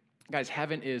 Guys,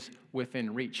 heaven is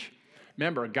within reach.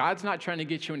 Remember, God's not trying to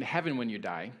get you into heaven when you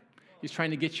die. He's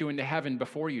trying to get you into heaven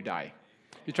before you die.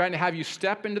 He's trying to have you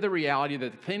step into the reality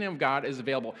that the kingdom of God is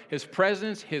available. His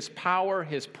presence, his power,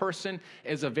 his person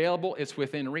is available. It's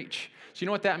within reach. So you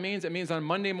know what that means? It means on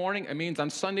Monday morning. It means on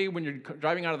Sunday when you're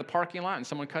driving out of the parking lot and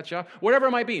someone cuts you off. Whatever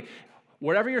it might be.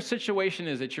 Whatever your situation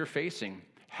is that you're facing,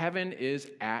 heaven is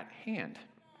at hand.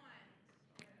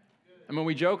 And when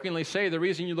we jokingly say the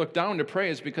reason you look down to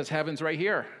pray is because heaven's right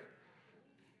here.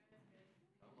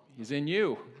 He's in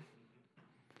you.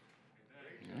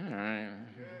 All right.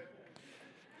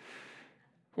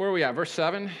 Where are we at? Verse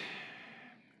 7?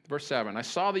 Verse 7. I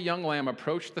saw the young lamb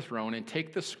approach the throne and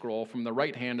take the scroll from the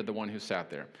right hand of the one who sat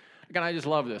there. Again, I just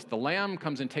love this. The lamb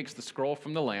comes and takes the scroll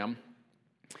from the lamb.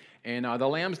 And the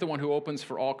lamb's the one who opens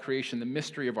for all creation the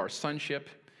mystery of our sonship.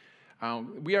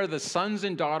 We are the sons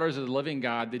and daughters of the living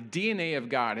God. The DNA of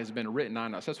God has been written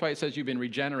on us. That's why it says you've been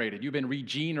regenerated. You've been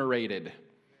regenerated.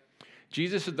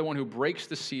 Jesus is the one who breaks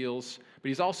the seals, but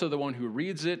he's also the one who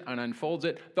reads it and unfolds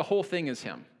it. The whole thing is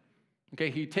him. Okay,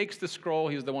 he takes the scroll.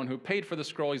 He's the one who paid for the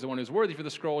scroll. He's the one who's worthy for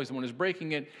the scroll. He's the one who's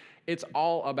breaking it. It's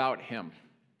all about him.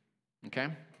 Okay?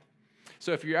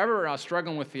 So if you're ever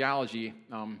struggling with theology,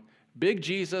 big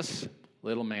Jesus,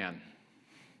 little man.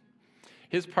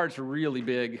 His part's really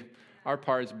big. Our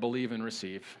part's believe and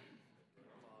receive.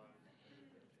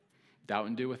 Doubt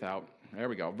and do without. There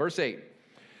we go. Verse 8.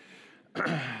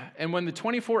 And when the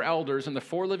 24 elders and the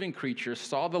 4 living creatures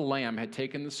saw the Lamb had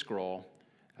taken the scroll,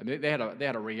 they had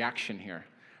a reaction here.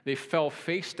 They fell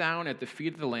face down at the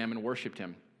feet of the Lamb and worshipped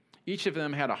him. Each of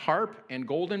them had a harp and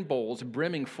golden bowls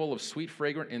brimming full of sweet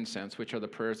fragrant incense, which are the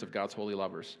prayers of God's holy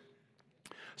lovers.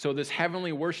 So this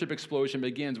heavenly worship explosion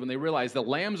begins when they realize the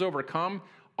Lamb's overcome,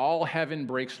 all heaven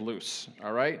breaks loose,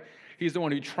 all right? He's the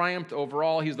one who triumphed over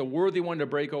all. He's the worthy one to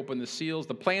break open the seals.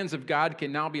 The plans of God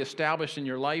can now be established in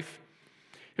your life.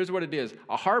 Here's what it is.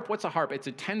 A harp, what's a harp? It's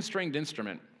a 10-stringed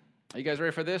instrument. Are you guys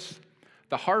ready for this?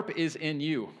 The harp is in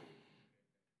you.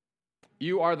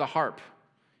 You are the harp.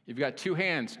 You've got 2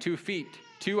 hands, 2 feet,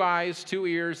 2 eyes, 2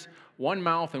 ears, 1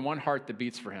 mouth, and 1 heart that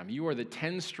beats for him. You are the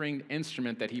 10-stringed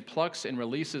instrument that he plucks and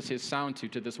releases his sound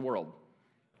to this world.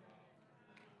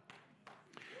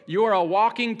 You are a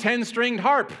walking 10-stringed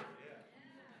harp.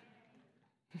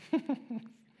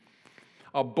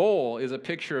 A bowl is a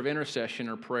picture of intercession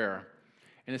or prayer.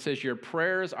 And it says, your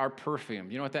prayers are perfume.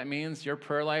 You know what that means? Your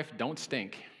prayer life, don't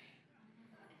stink.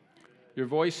 Your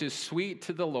voice is sweet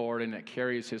to the Lord, and it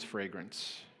carries his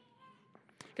fragrance.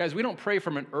 Guys, we don't pray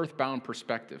from an earthbound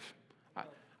perspective.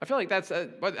 I feel like that's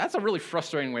a really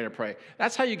frustrating way to pray.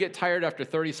 That's how you get tired after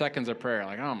 30 seconds of prayer.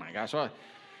 Like, oh my gosh, well,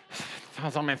 I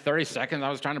was only 30 seconds. I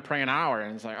was trying to pray an hour.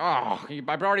 And it's like, oh,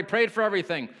 I've already prayed for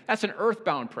everything. That's an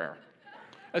earthbound prayer.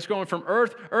 That's going from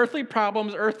earthly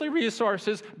problems, earthly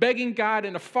resources, begging God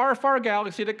in a far, far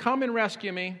galaxy to come and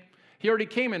rescue me. He already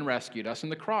came and rescued us in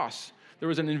the cross. There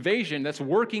was an invasion that's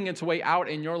working its way out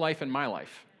in your life and my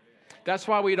life. That's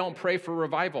why we don't pray for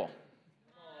revival.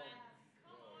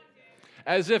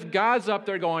 As if God's up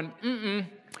there going,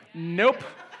 nope,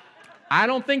 I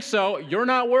don't think so. You're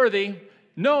not worthy.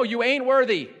 No, you ain't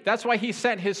worthy. That's why he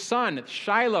sent his son,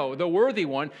 Shiloh, the worthy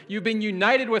one. You've been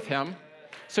united with him.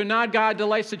 So now God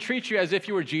delights to treat you as if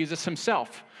you were Jesus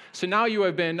himself. So now you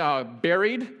have been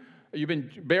buried. You've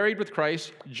been buried with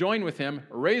Christ, joined with him,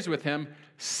 raised with him,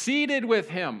 seated with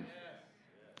him.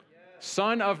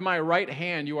 Son of my right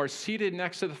hand, you are seated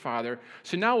next to the Father.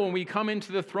 So now when we come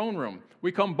into the throne room,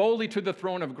 we come boldly to the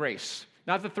throne of grace.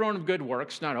 Not the throne of good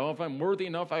works. Not, if I'm worthy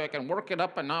enough, I can work it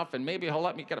up enough, and maybe he'll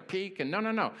let me get a peek. And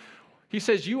no. He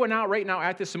says, you are now, right now,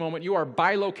 at this moment, you are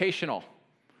bilocational.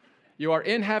 You are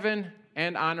in heaven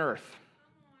and on earth.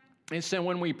 And so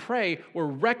when we pray, we're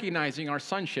recognizing our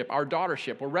sonship, our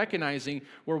daughtership. We're recognizing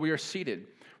where we are seated.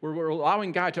 We're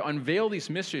allowing God to unveil these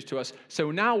mysteries to us.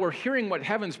 So now we're hearing what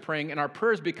heaven's praying, and our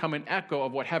prayers become an echo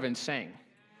of what heaven's saying.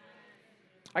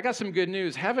 I got some good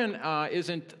news. Heaven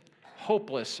isn't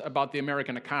hopeless about the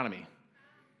American economy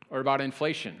or about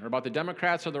inflation or about the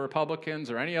Democrats or the Republicans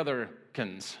or any other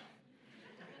kins.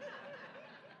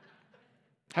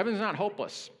 Heaven's not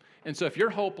hopeless. And so if you're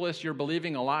hopeless, you're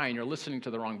believing a lie and you're listening to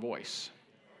the wrong voice.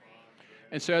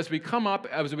 And so as we come up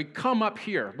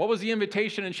here, what was the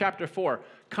invitation in chapter 4?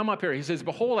 Come up here. He says,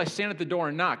 behold, I stand at the door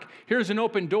and knock. Here's an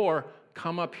open door.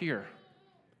 Come up here.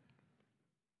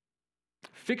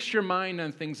 Fix your mind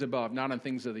on things above, not on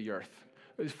things of the earth.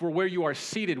 For where you are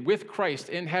seated with Christ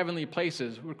in heavenly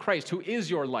places, with Christ, who is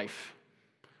your life.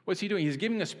 What's he doing? He's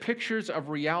giving us pictures of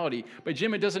reality. But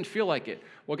Jim, it doesn't feel like it.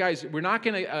 Well, guys, we're not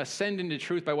going to ascend into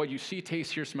truth by what you see,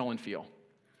 taste, hear, smell, and feel.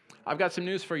 I've got some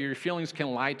news for you. Your feelings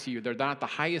can lie to you. They're not the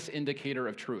highest indicator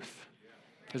of truth.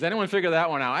 Does anyone figure that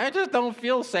one out? I just don't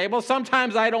feel safe. Well,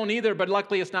 sometimes I don't either, but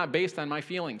luckily it's not based on my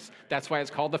feelings. That's why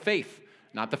it's called the faith,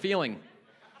 not the feeling.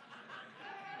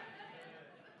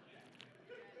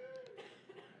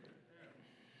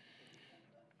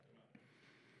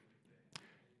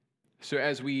 So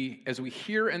as we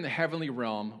hear in the heavenly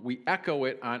realm, we echo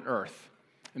it on earth.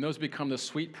 And those become the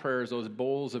sweet prayers, those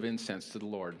bowls of incense to the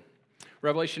Lord.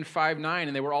 Revelation 5:9,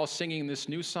 and they were all singing this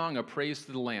new song of praise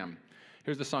to the Lamb.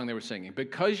 Here's the song they were singing.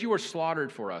 Because you were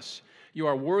slaughtered for us, you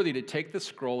are worthy to take the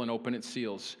scroll and open its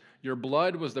seals. Your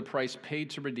blood was the price paid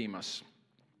to redeem us.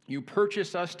 You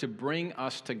purchased us to bring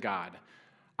us to God.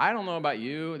 I don't know about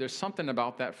you, there's something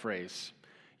about that phrase.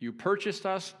 You purchased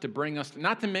us to bring us,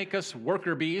 not to make us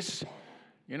worker bees.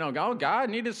 You know, God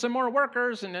needed some more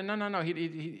workers, and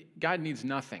no. God needs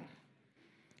nothing.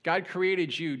 God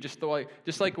created you just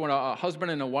like when a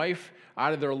husband and a wife,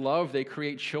 out of their love, they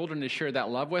create children to share that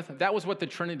love with. That was what the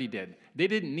Trinity did. They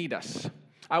didn't need us.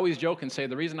 I always joke and say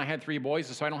the reason I had 3 boys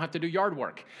is so I don't have to do yard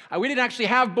work. We didn't actually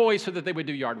have boys so that they would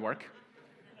do yard work.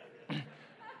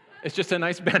 It's just a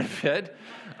nice benefit.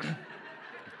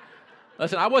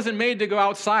 Listen, I wasn't made to go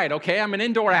outside, okay? I'm an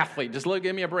indoor athlete. Just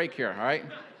give me a break here, all right?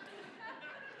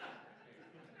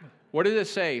 What did it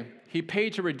say? He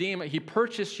paid to redeem it. He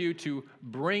purchased you to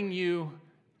bring you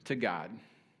to God.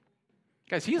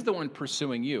 Guys, he's the one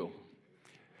pursuing you.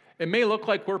 It may look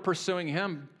like we're pursuing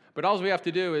him, but all we have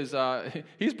to do is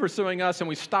he's pursuing us, and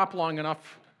we stop long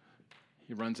enough,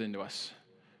 he runs into us.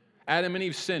 Adam and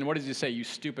Eve sinned. What does he say? You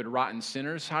stupid, rotten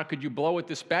sinners. How could you blow it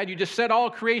this bad? You just said all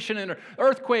creation and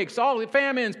earthquakes, all the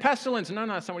famines, pestilence. No,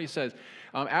 that's not what he says.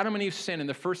 Adam and Eve sinned, and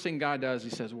the first thing God does, he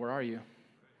says, where are you?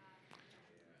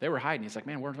 They were hiding. He's like,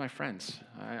 man, where's my friends?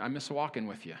 I miss walking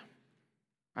with you.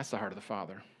 That's the heart of the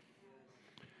Father.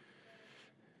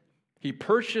 He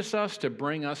purchased us to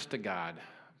bring us to God.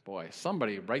 Boy,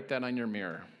 somebody write that on your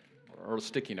mirror or a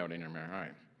sticky note in your mirror. All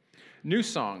right. New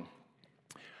song.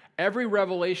 Every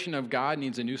revelation of God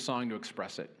needs a new song to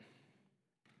express it.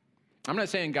 I'm not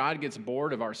saying God gets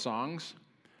bored of our songs,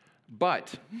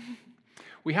 but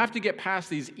we have to get past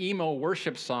these emo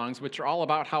worship songs, which are all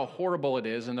about how horrible it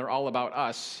is, and they're all about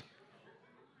us.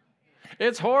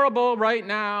 It's horrible right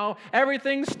now.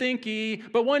 Everything's stinky,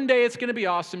 but one day it's going to be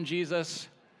awesome, Jesus.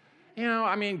 You know,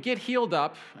 I mean, get healed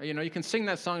up. You know, you can sing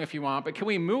that song if you want, but can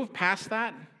we move past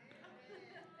that?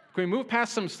 Can we move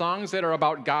past some songs that are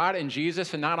about God and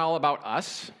Jesus and not all about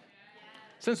us?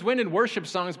 Since when did worship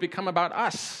songs become about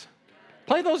us?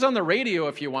 Play those on the radio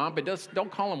if you want, but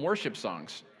don't call them worship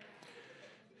songs.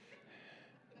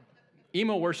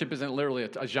 Emo worship isn't literally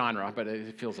a genre, but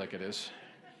it feels like it is.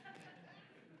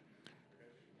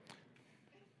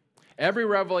 Every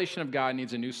revelation of God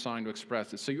needs a new song to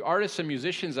express it. So you artists and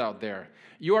musicians out there,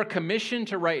 you are commissioned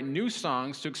to write new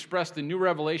songs to express the new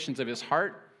revelations of his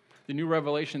heart, the new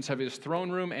revelations of his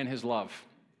throne room, and his love.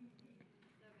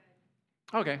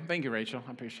 Okay, thank you, Rachel.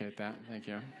 I appreciate that. Thank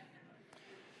you.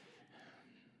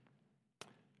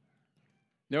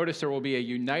 Notice there will be a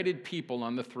united people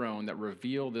on the throne that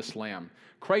reveal this Lamb.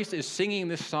 Christ is singing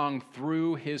this song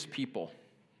through his people.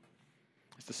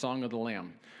 It's the song of the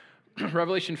Lamb.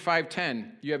 Revelation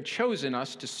 5:10, you have chosen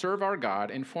us to serve our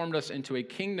God and formed us into a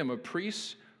kingdom of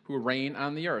priests who reign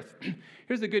on the earth.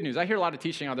 Here's the good news. I hear a lot of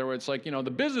teaching out there where it's like,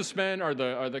 the businessmen are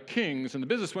the kings, and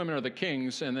the businesswomen are the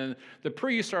kings, and then the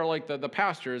priests are like the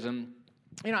pastors, and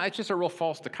it's just a real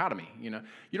false dichotomy. You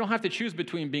don't have to choose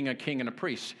between being a king and a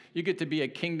priest. You get to be a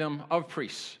kingdom of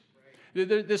priests.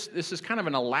 This is kind of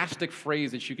an elastic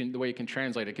phrase that the way you can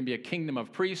translate it. It can be a kingdom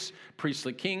of priests,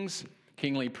 priestly kings,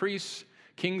 kingly priests,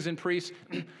 kings and priests.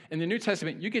 In the New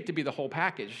Testament, you get to be the whole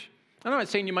package. I'm not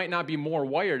saying you might not be more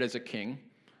wired as a king,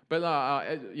 but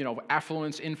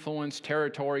affluence, influence,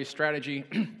 territory, strategy.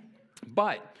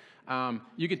 But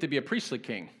you get to be a priestly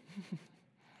king.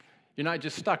 You're not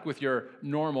just stuck with your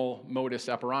normal modus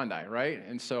operandi, right?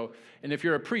 And if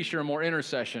you're a priest, you're more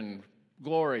intercession,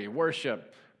 glory,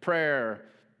 worship, prayer,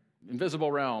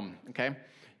 invisible realm, okay?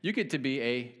 You get to be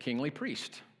a kingly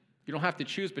priest. You don't have to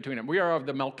choose between them. We are of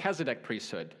the Melchizedek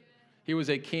priesthood. He was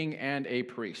a king and a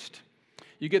priest.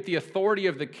 You get the authority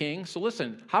of the king. So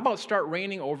listen, how about start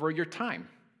reigning over your time?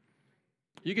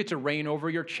 You get to reign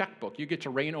over your checkbook. You get to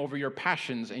reign over your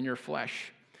passions and your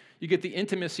flesh. You get the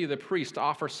intimacy of the priest to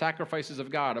offer sacrifices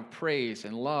of God, of praise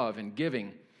and love and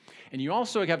giving. And you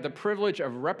also have the privilege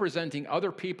of representing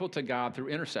other people to God through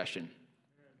intercession.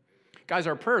 Guys,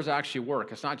 our prayers actually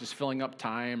work. It's not just filling up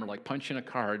time or like punching a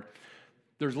card.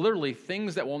 There's literally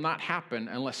things that will not happen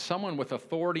unless someone with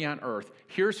authority on earth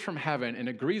hears from heaven and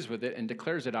agrees with it and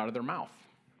declares it out of their mouth.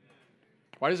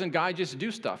 Why doesn't God just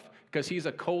do stuff? Because he's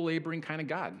a co-laboring kind of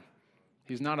God.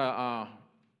 He's not a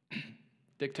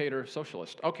dictator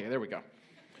socialist. Okay, there we go.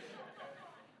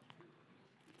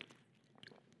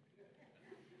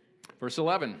 Verse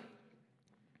 11.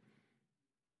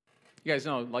 You guys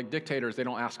know, like dictators, they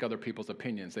don't ask other people's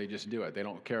opinions. They just do it. They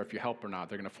don't care if you help or not.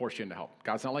 They're going to force you into help.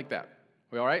 God's not like that.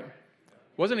 We all right?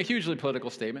 Wasn't a hugely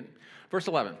political statement. Verse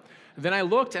 11. Then I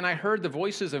looked and I heard the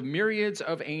voices of myriads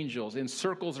of angels in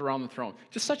circles around the throne.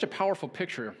 Just such a powerful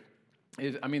picture.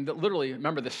 Literally,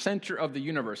 remember, the center of the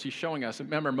universe. He's showing us.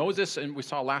 Remember, Moses, and we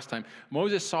saw last time,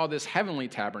 Moses saw this heavenly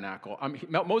tabernacle.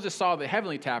 Moses saw the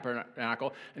heavenly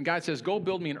tabernacle, and God says, go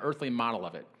build me an earthly model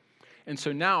of it. And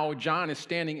so now John is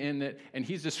standing in it, and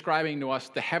he's describing to us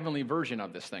the heavenly version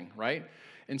of this thing, right?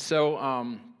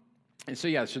 So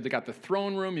they got the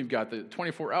throne room, you've got the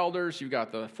 24 elders, you've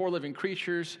got the 4 living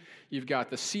creatures, you've got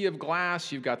the sea of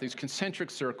glass, you've got these concentric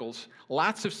circles,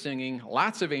 lots of singing,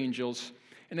 lots of angels,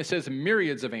 and it says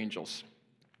myriads of angels.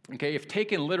 Okay, if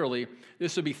taken literally,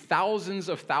 this would be thousands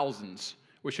of thousands,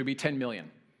 which would be 10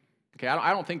 million. Okay,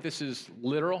 I don't think this is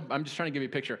literal. I'm just trying to give you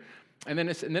a picture. And then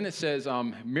it says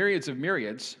myriads of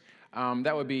myriads.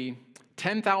 That would be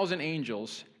 10,000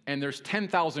 angels, and there's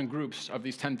 10,000 groups of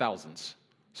these 10,000s.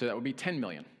 So that would be 10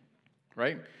 million,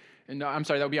 right? And that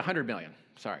would be 100 million,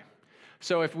 sorry.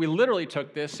 So if we literally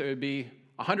took this, it would be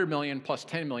 100 million plus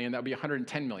 10 million, that would be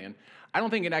 110 million. I don't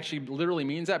think it actually literally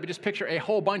means that, but just picture a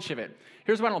whole bunch of it.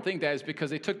 Here's why I don't think that is, because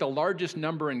they took the largest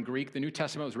number in Greek. The New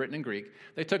Testament was written in Greek.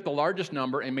 They took the largest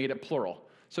number and made it plural.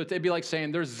 So it'd be like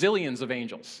saying there's zillions of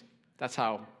angels. That's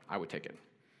how I would take it.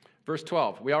 Verse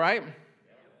 12, we all right?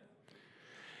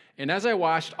 And as I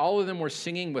watched, all of them were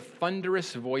singing with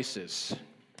thunderous voices,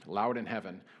 loud in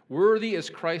heaven. Worthy is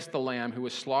Christ the Lamb who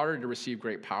was slaughtered to receive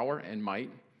great power and might,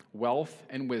 wealth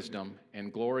and wisdom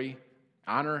and glory,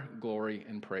 honor, glory,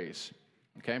 and praise.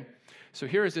 Okay? So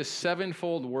here is this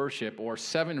sevenfold worship, or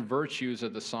 7 virtues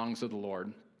of the songs of the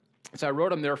Lord. So I wrote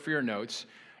them there for your notes.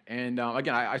 And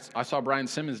again, I saw Brian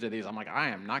Simmons did these. I'm like, I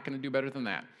am not going to do better than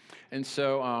that. And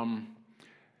so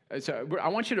I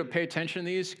want you to pay attention to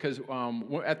these, because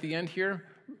at the end here,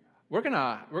 we're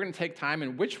gonna take time,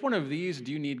 and which one of these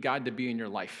do you need God to be in your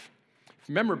life?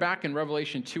 Remember back in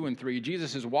Revelation 2 and 3,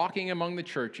 Jesus is walking among the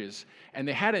churches, and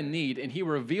they had a need, and he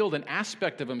revealed an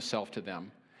aspect of himself to them.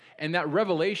 And that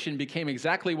revelation became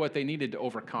exactly what they needed to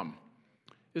overcome.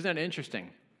 Isn't that interesting?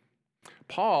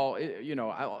 Paul, I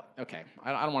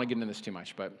don't want to get into this too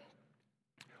much, but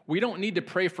we don't need to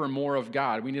pray for more of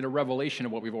God. We need a revelation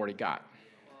of what we've already got.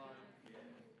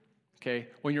 Okay?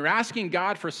 When you're asking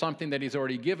God for something that he's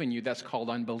already given you, that's called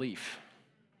unbelief.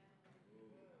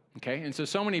 Okay? And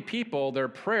so many people, their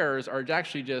prayers are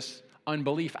actually just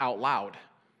unbelief out loud.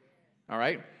 All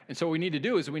right? And so what we need to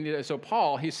do is so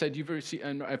Paul, he said, you've received,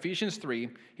 in Ephesians 3,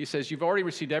 he says, you've already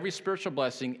received every spiritual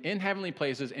blessing in heavenly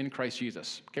places in Christ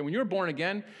Jesus. Okay? When you're born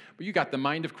again, you got the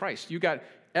mind of Christ. You got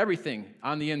everything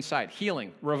on the inside.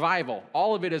 Healing, revival,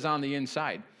 all of it is on the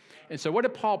inside. And so what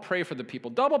did Paul pray for the people?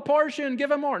 Double portion, give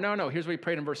them more. No. Here's what he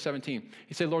prayed in verse 17.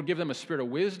 He said, Lord, give them a spirit of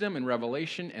wisdom and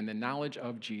revelation and the knowledge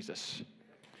of Jesus.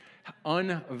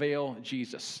 Unveil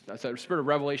Jesus. That's that spirit of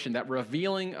revelation, that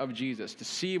revealing of Jesus, to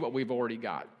see what we've already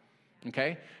got.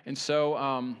 Okay? And so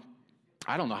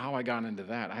I don't know how I got into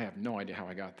that. I have no idea how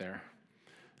I got there.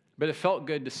 But it felt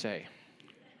good to say.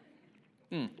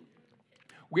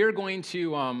 We're going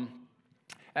to,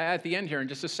 at the end here in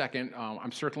just a second,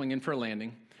 I'm circling in for a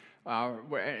landing.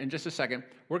 In just a second,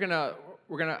 we're gonna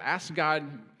ask God.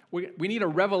 We need a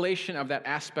revelation of that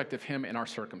aspect of Him in our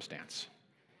circumstance.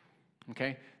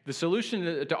 Okay, the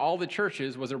solution to all the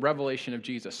churches was a revelation of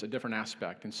Jesus, a different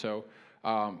aspect. And so,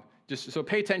 just so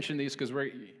pay attention to these because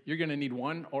you're going to need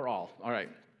one or all. All right.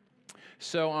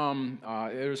 So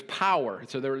there's power.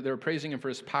 So they're praising Him for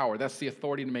His power. That's the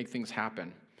authority to make things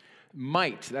happen.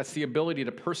 Might, that's the ability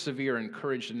to persevere and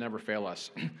courage to never fail us.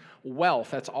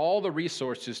 Wealth, that's all the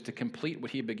resources to complete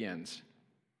what He begins.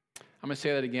 I'm going to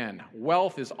say that again.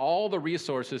 Wealth is all the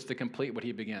resources to complete what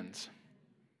He begins.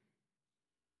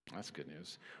 That's good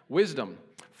news. Wisdom,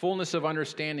 fullness of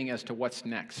understanding as to what's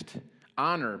next.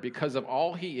 Honor, because of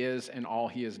all He is and all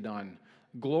He has done.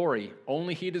 Glory,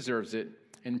 only He deserves it.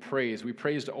 And praise, we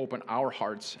praise to open our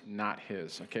hearts, not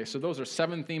His. Okay, so those are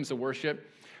 7 themes of worship.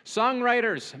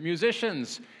 Songwriters,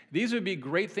 musicians, these would be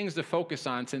great things to focus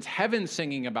on since heaven's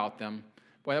singing about them.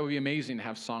 Boy, that would be amazing to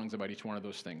have songs about each one of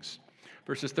those things.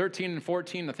 Verses 13 and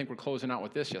 14, I think we're closing out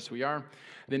with this. Yes, we are.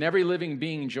 Then every living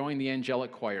being joined the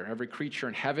angelic choir. Every creature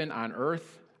in heaven, on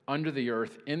earth, under the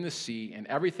earth, in the sea, and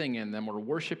everything in them were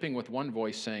worshiping with one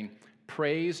voice, saying,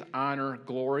 Praise, honor,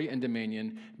 glory, and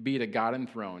dominion be to God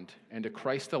enthroned, and to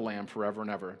Christ the Lamb forever and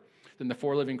ever. Then the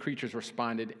 4 living creatures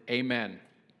responded, Amen.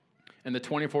 And the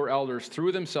 24 elders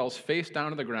threw themselves face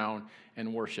down to the ground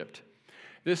and worshiped.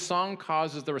 This song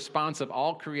causes the response of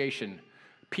all creation.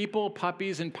 People,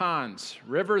 puppies, and ponds.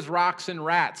 Rivers, rocks, and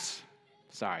rats.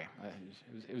 Sorry,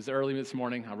 it was early this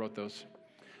morning. I wrote those.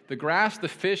 The grass, the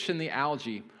fish, and the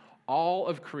algae. All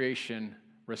of creation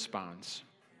responds.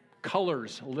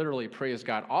 Colors literally praise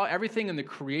God. Everything in the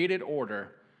created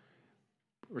order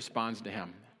responds to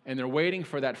Him. And they're waiting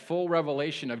for that full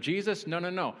revelation of Jesus.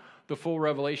 No. The full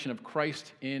revelation of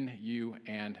Christ in you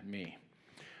and me.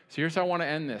 So here's how I want to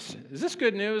end this. Is this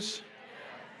good news?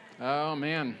 Oh,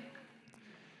 man.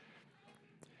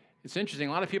 It's interesting.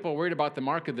 A lot of people are worried about the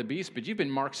mark of the beast, but you've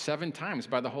been marked 7 times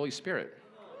by the Holy Spirit.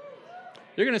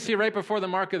 You're going to see right before the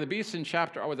mark of the beast in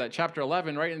chapter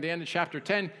 11, right in the end of chapter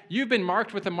 10, you've been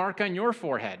marked with a mark on your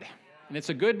forehead. And it's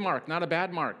a good mark, not a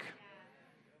bad mark.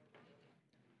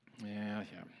 Yeah.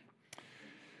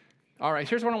 All right,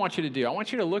 here's what I want you to do. I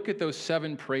want you to look at those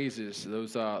 7 praises,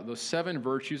 those 7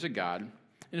 virtues of God.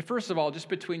 And first of all, just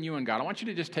between you and God, I want you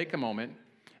to just take a moment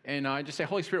and just say,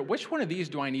 Holy Spirit, which one of these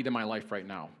do I need in my life right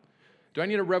now? Do I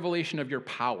need a revelation of your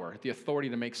power, the authority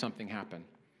to make something happen?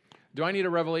 Do I need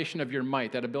a revelation of your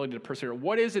might, that ability to persevere?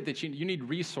 What is it that you need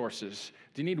resources?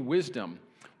 Do you need wisdom?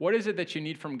 What is it that you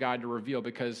need from God to reveal?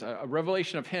 Because a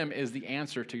revelation of Him is the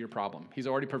answer to your problem. He's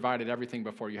already provided everything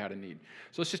before you had a need.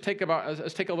 So let's take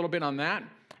a little bit on that,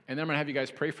 and then I'm going to have you guys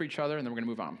pray for each other, and then we're going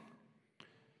to move on.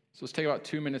 So let's take about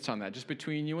 2 minutes on that. Just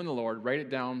between you and the Lord, write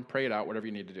it down, pray it out, whatever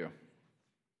you need to do.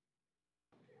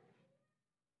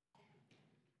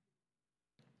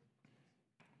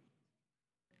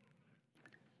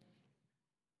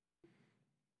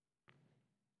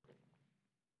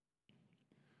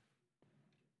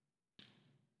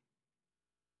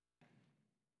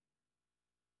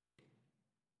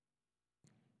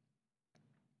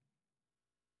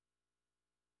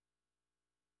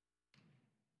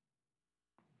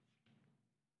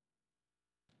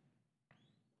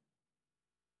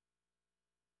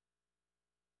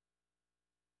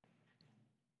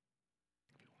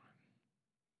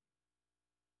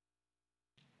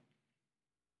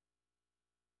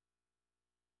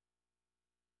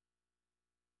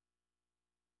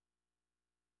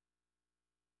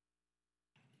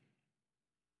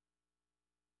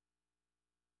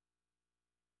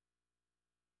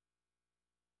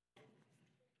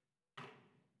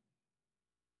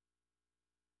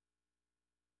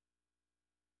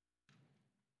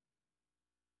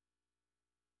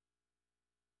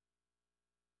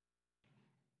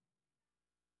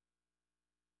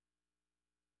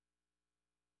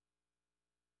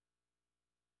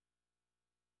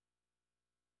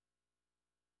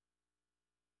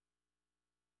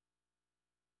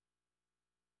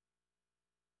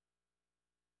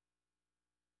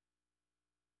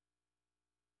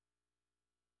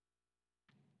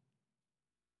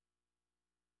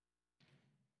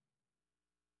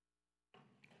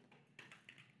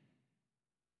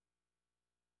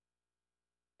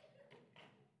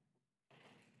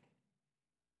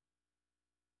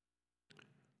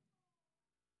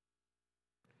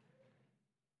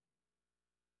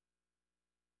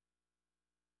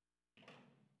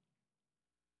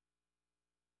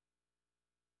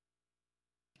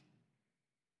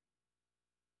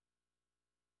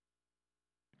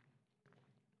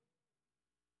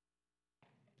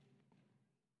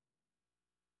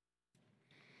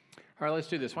 All right, let's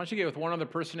do this. Why don't you get with one other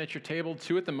person at your table,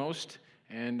 two at the most,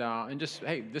 and just,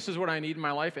 hey, this is what I need in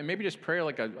my life, and maybe just pray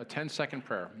like a 10-second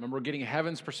prayer. Remember, we're getting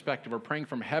heaven's perspective. We're praying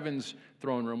from heaven's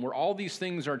throne room, where all these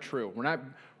things are true. We're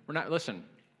not. Listen.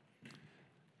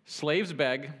 Slaves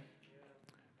beg,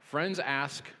 friends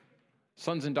ask,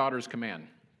 sons and daughters command.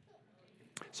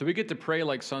 So we get to pray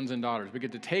like sons and daughters. We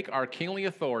get to take our kingly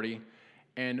authority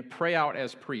and pray out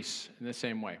as priests in the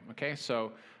same way. Okay,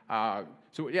 so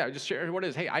yeah, just share what it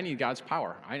is. Hey, I need God's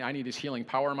power. I need His healing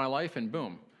power in my life, and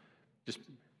boom, just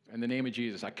in the name of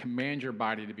Jesus, I command your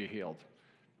body to be healed.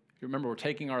 Remember, we're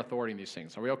taking our authority in these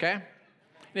things. Are we okay?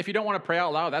 And if you don't want to pray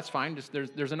out loud, that's fine. Just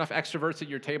there's enough extroverts at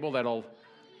your table that'll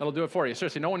do it for you.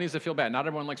 Seriously, no one needs to feel bad. Not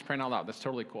everyone likes praying out loud. That's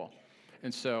totally cool.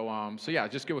 And so yeah,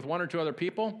 just get with one or two other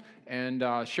people and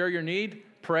share your need,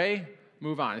 pray,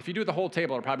 move on. If you do the whole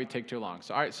table, it'll probably take too long.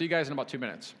 So all right, see you guys in about 2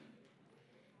 minutes.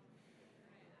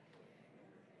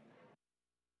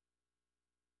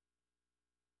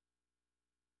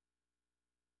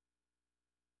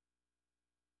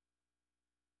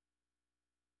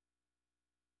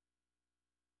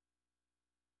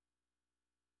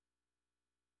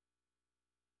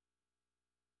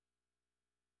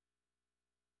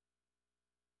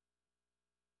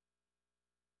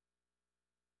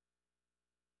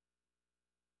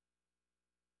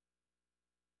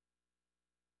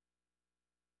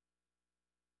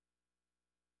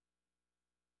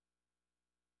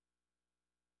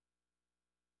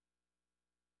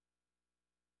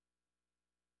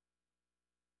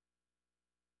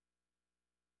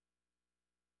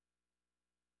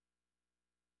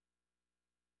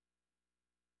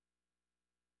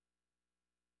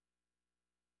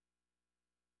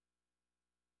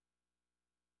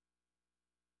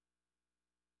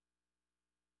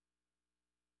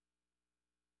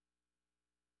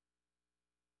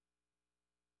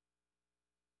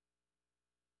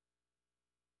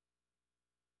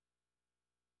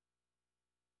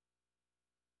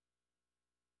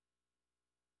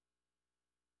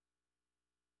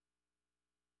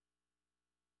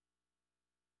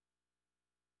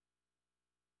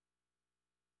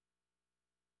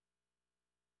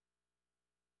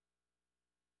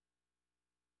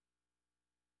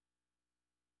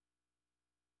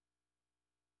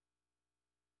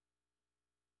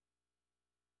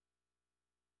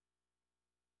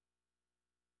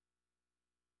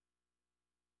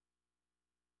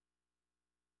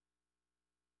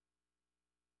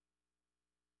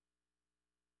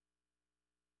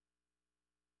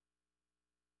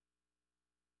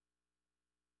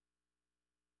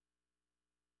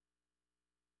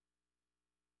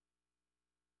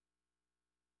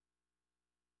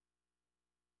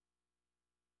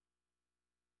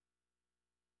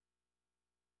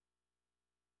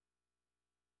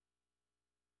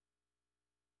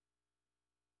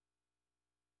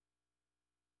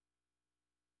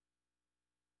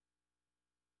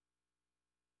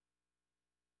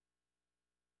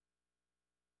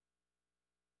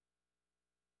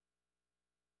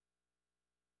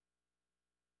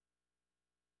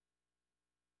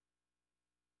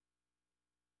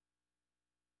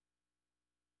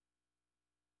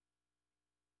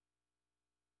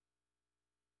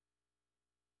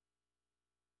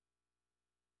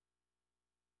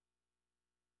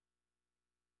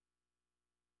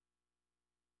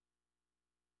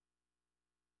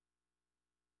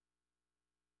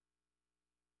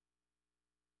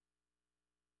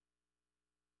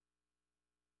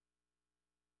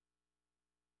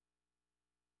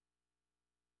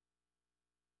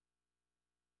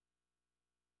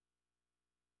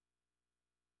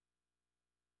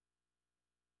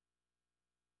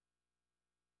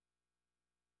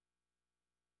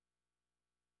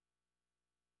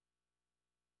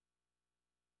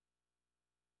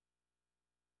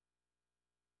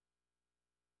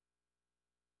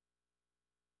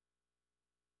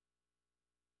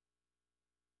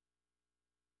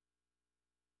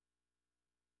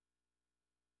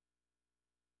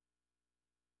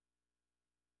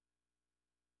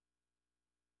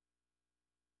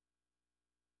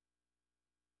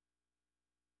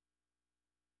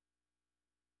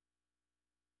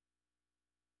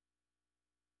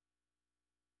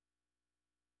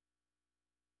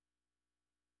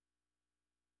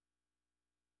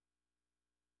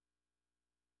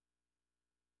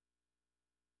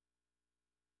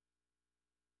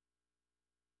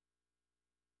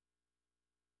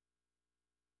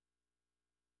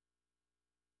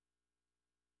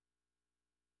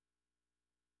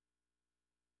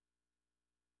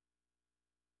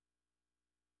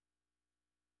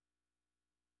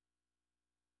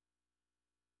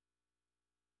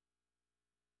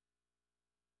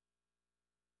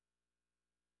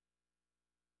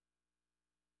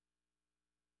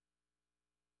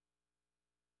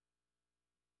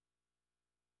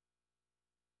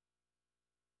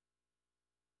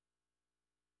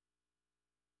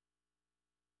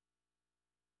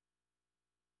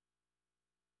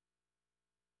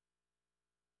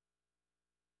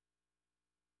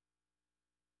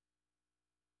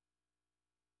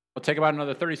 We'll take about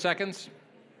another 30 seconds.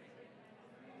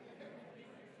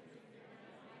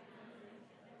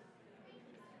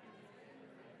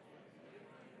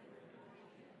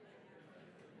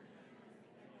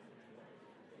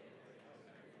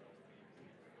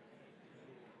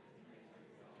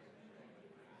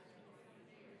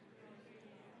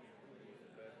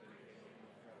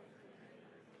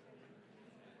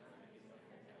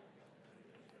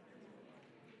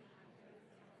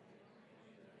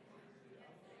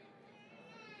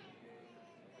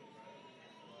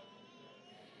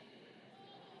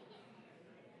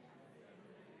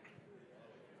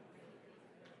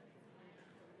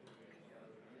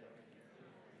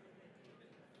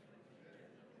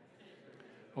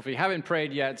 Well, if you haven't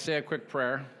prayed yet, say a quick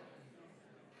prayer.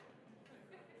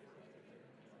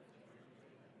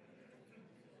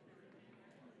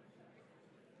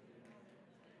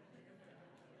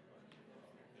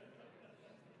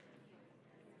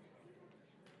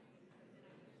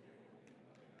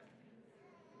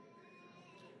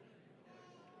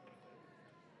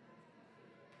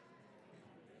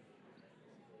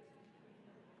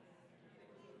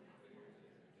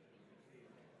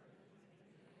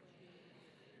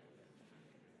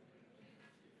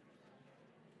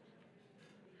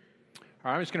 All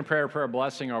right, I'm just going to pray a prayer of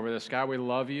blessing over this. God, we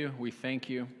love you. We thank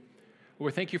you.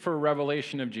 We thank you for a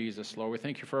revelation of Jesus, Lord. We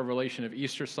thank you for a revelation of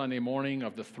Easter Sunday morning,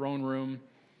 of the throne room.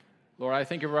 Lord, I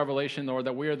thank you for revelation, Lord,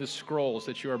 that we are the scrolls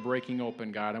that you are breaking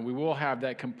open, God, and we will have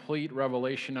that complete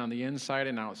revelation on the inside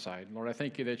and outside. Lord, I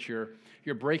thank you that you're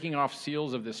breaking off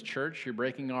seals of this church. You're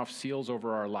breaking off seals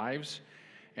over our lives.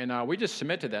 And we just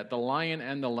submit to that, the lion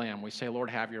and the lamb. We say,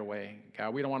 Lord, have your way.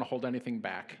 God, we don't want to hold anything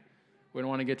back. We don't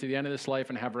want to get to the end of this life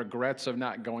and have regrets of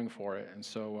not going for it. And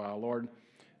so, Lord,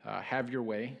 have your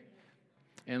way.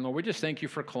 And Lord, we just thank you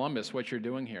for Columbus, what you're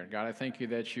doing here. God, I thank you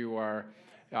that you are,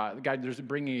 God, there's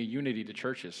bringing a unity to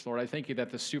churches. Lord, I thank you that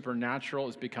the supernatural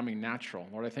is becoming natural.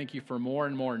 Lord, I thank you for more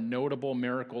and more notable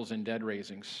miracles and dead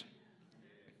raisings.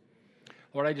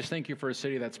 Lord, I just thank you for a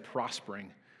city that's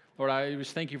prospering. Lord, I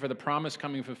just thank you for the promise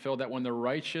coming fulfilled that when the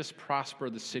righteous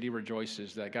prosper, the city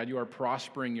rejoices. That, God, you are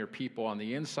prospering your people on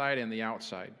the inside and the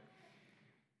outside.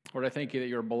 Lord, I thank you that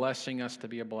you're blessing us to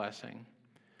be a blessing.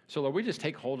 So, Lord, we just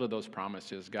take hold of those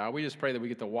promises, God. We just pray that we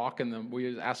get to walk in them.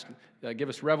 We just ask, give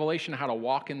us revelation how to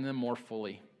walk in them more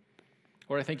fully.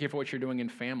 Lord, I thank you for what you're doing in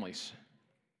families.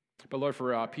 But, Lord,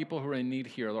 for people who are in need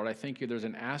here, Lord, I thank you there's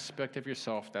an aspect of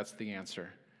yourself that's the answer.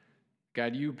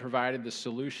 God, you provided the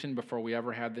solution before we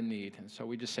ever had the need. And so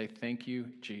we just say, thank you,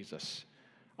 Jesus.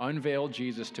 Unveil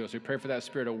Jesus to us. We pray for that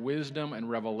spirit of wisdom and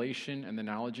revelation and the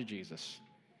knowledge of Jesus.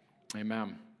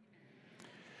 Amen.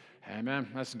 Amen.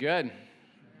 That's good.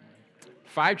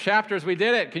 5 chapters. We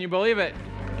did it. Can you believe it?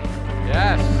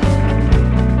 Yes.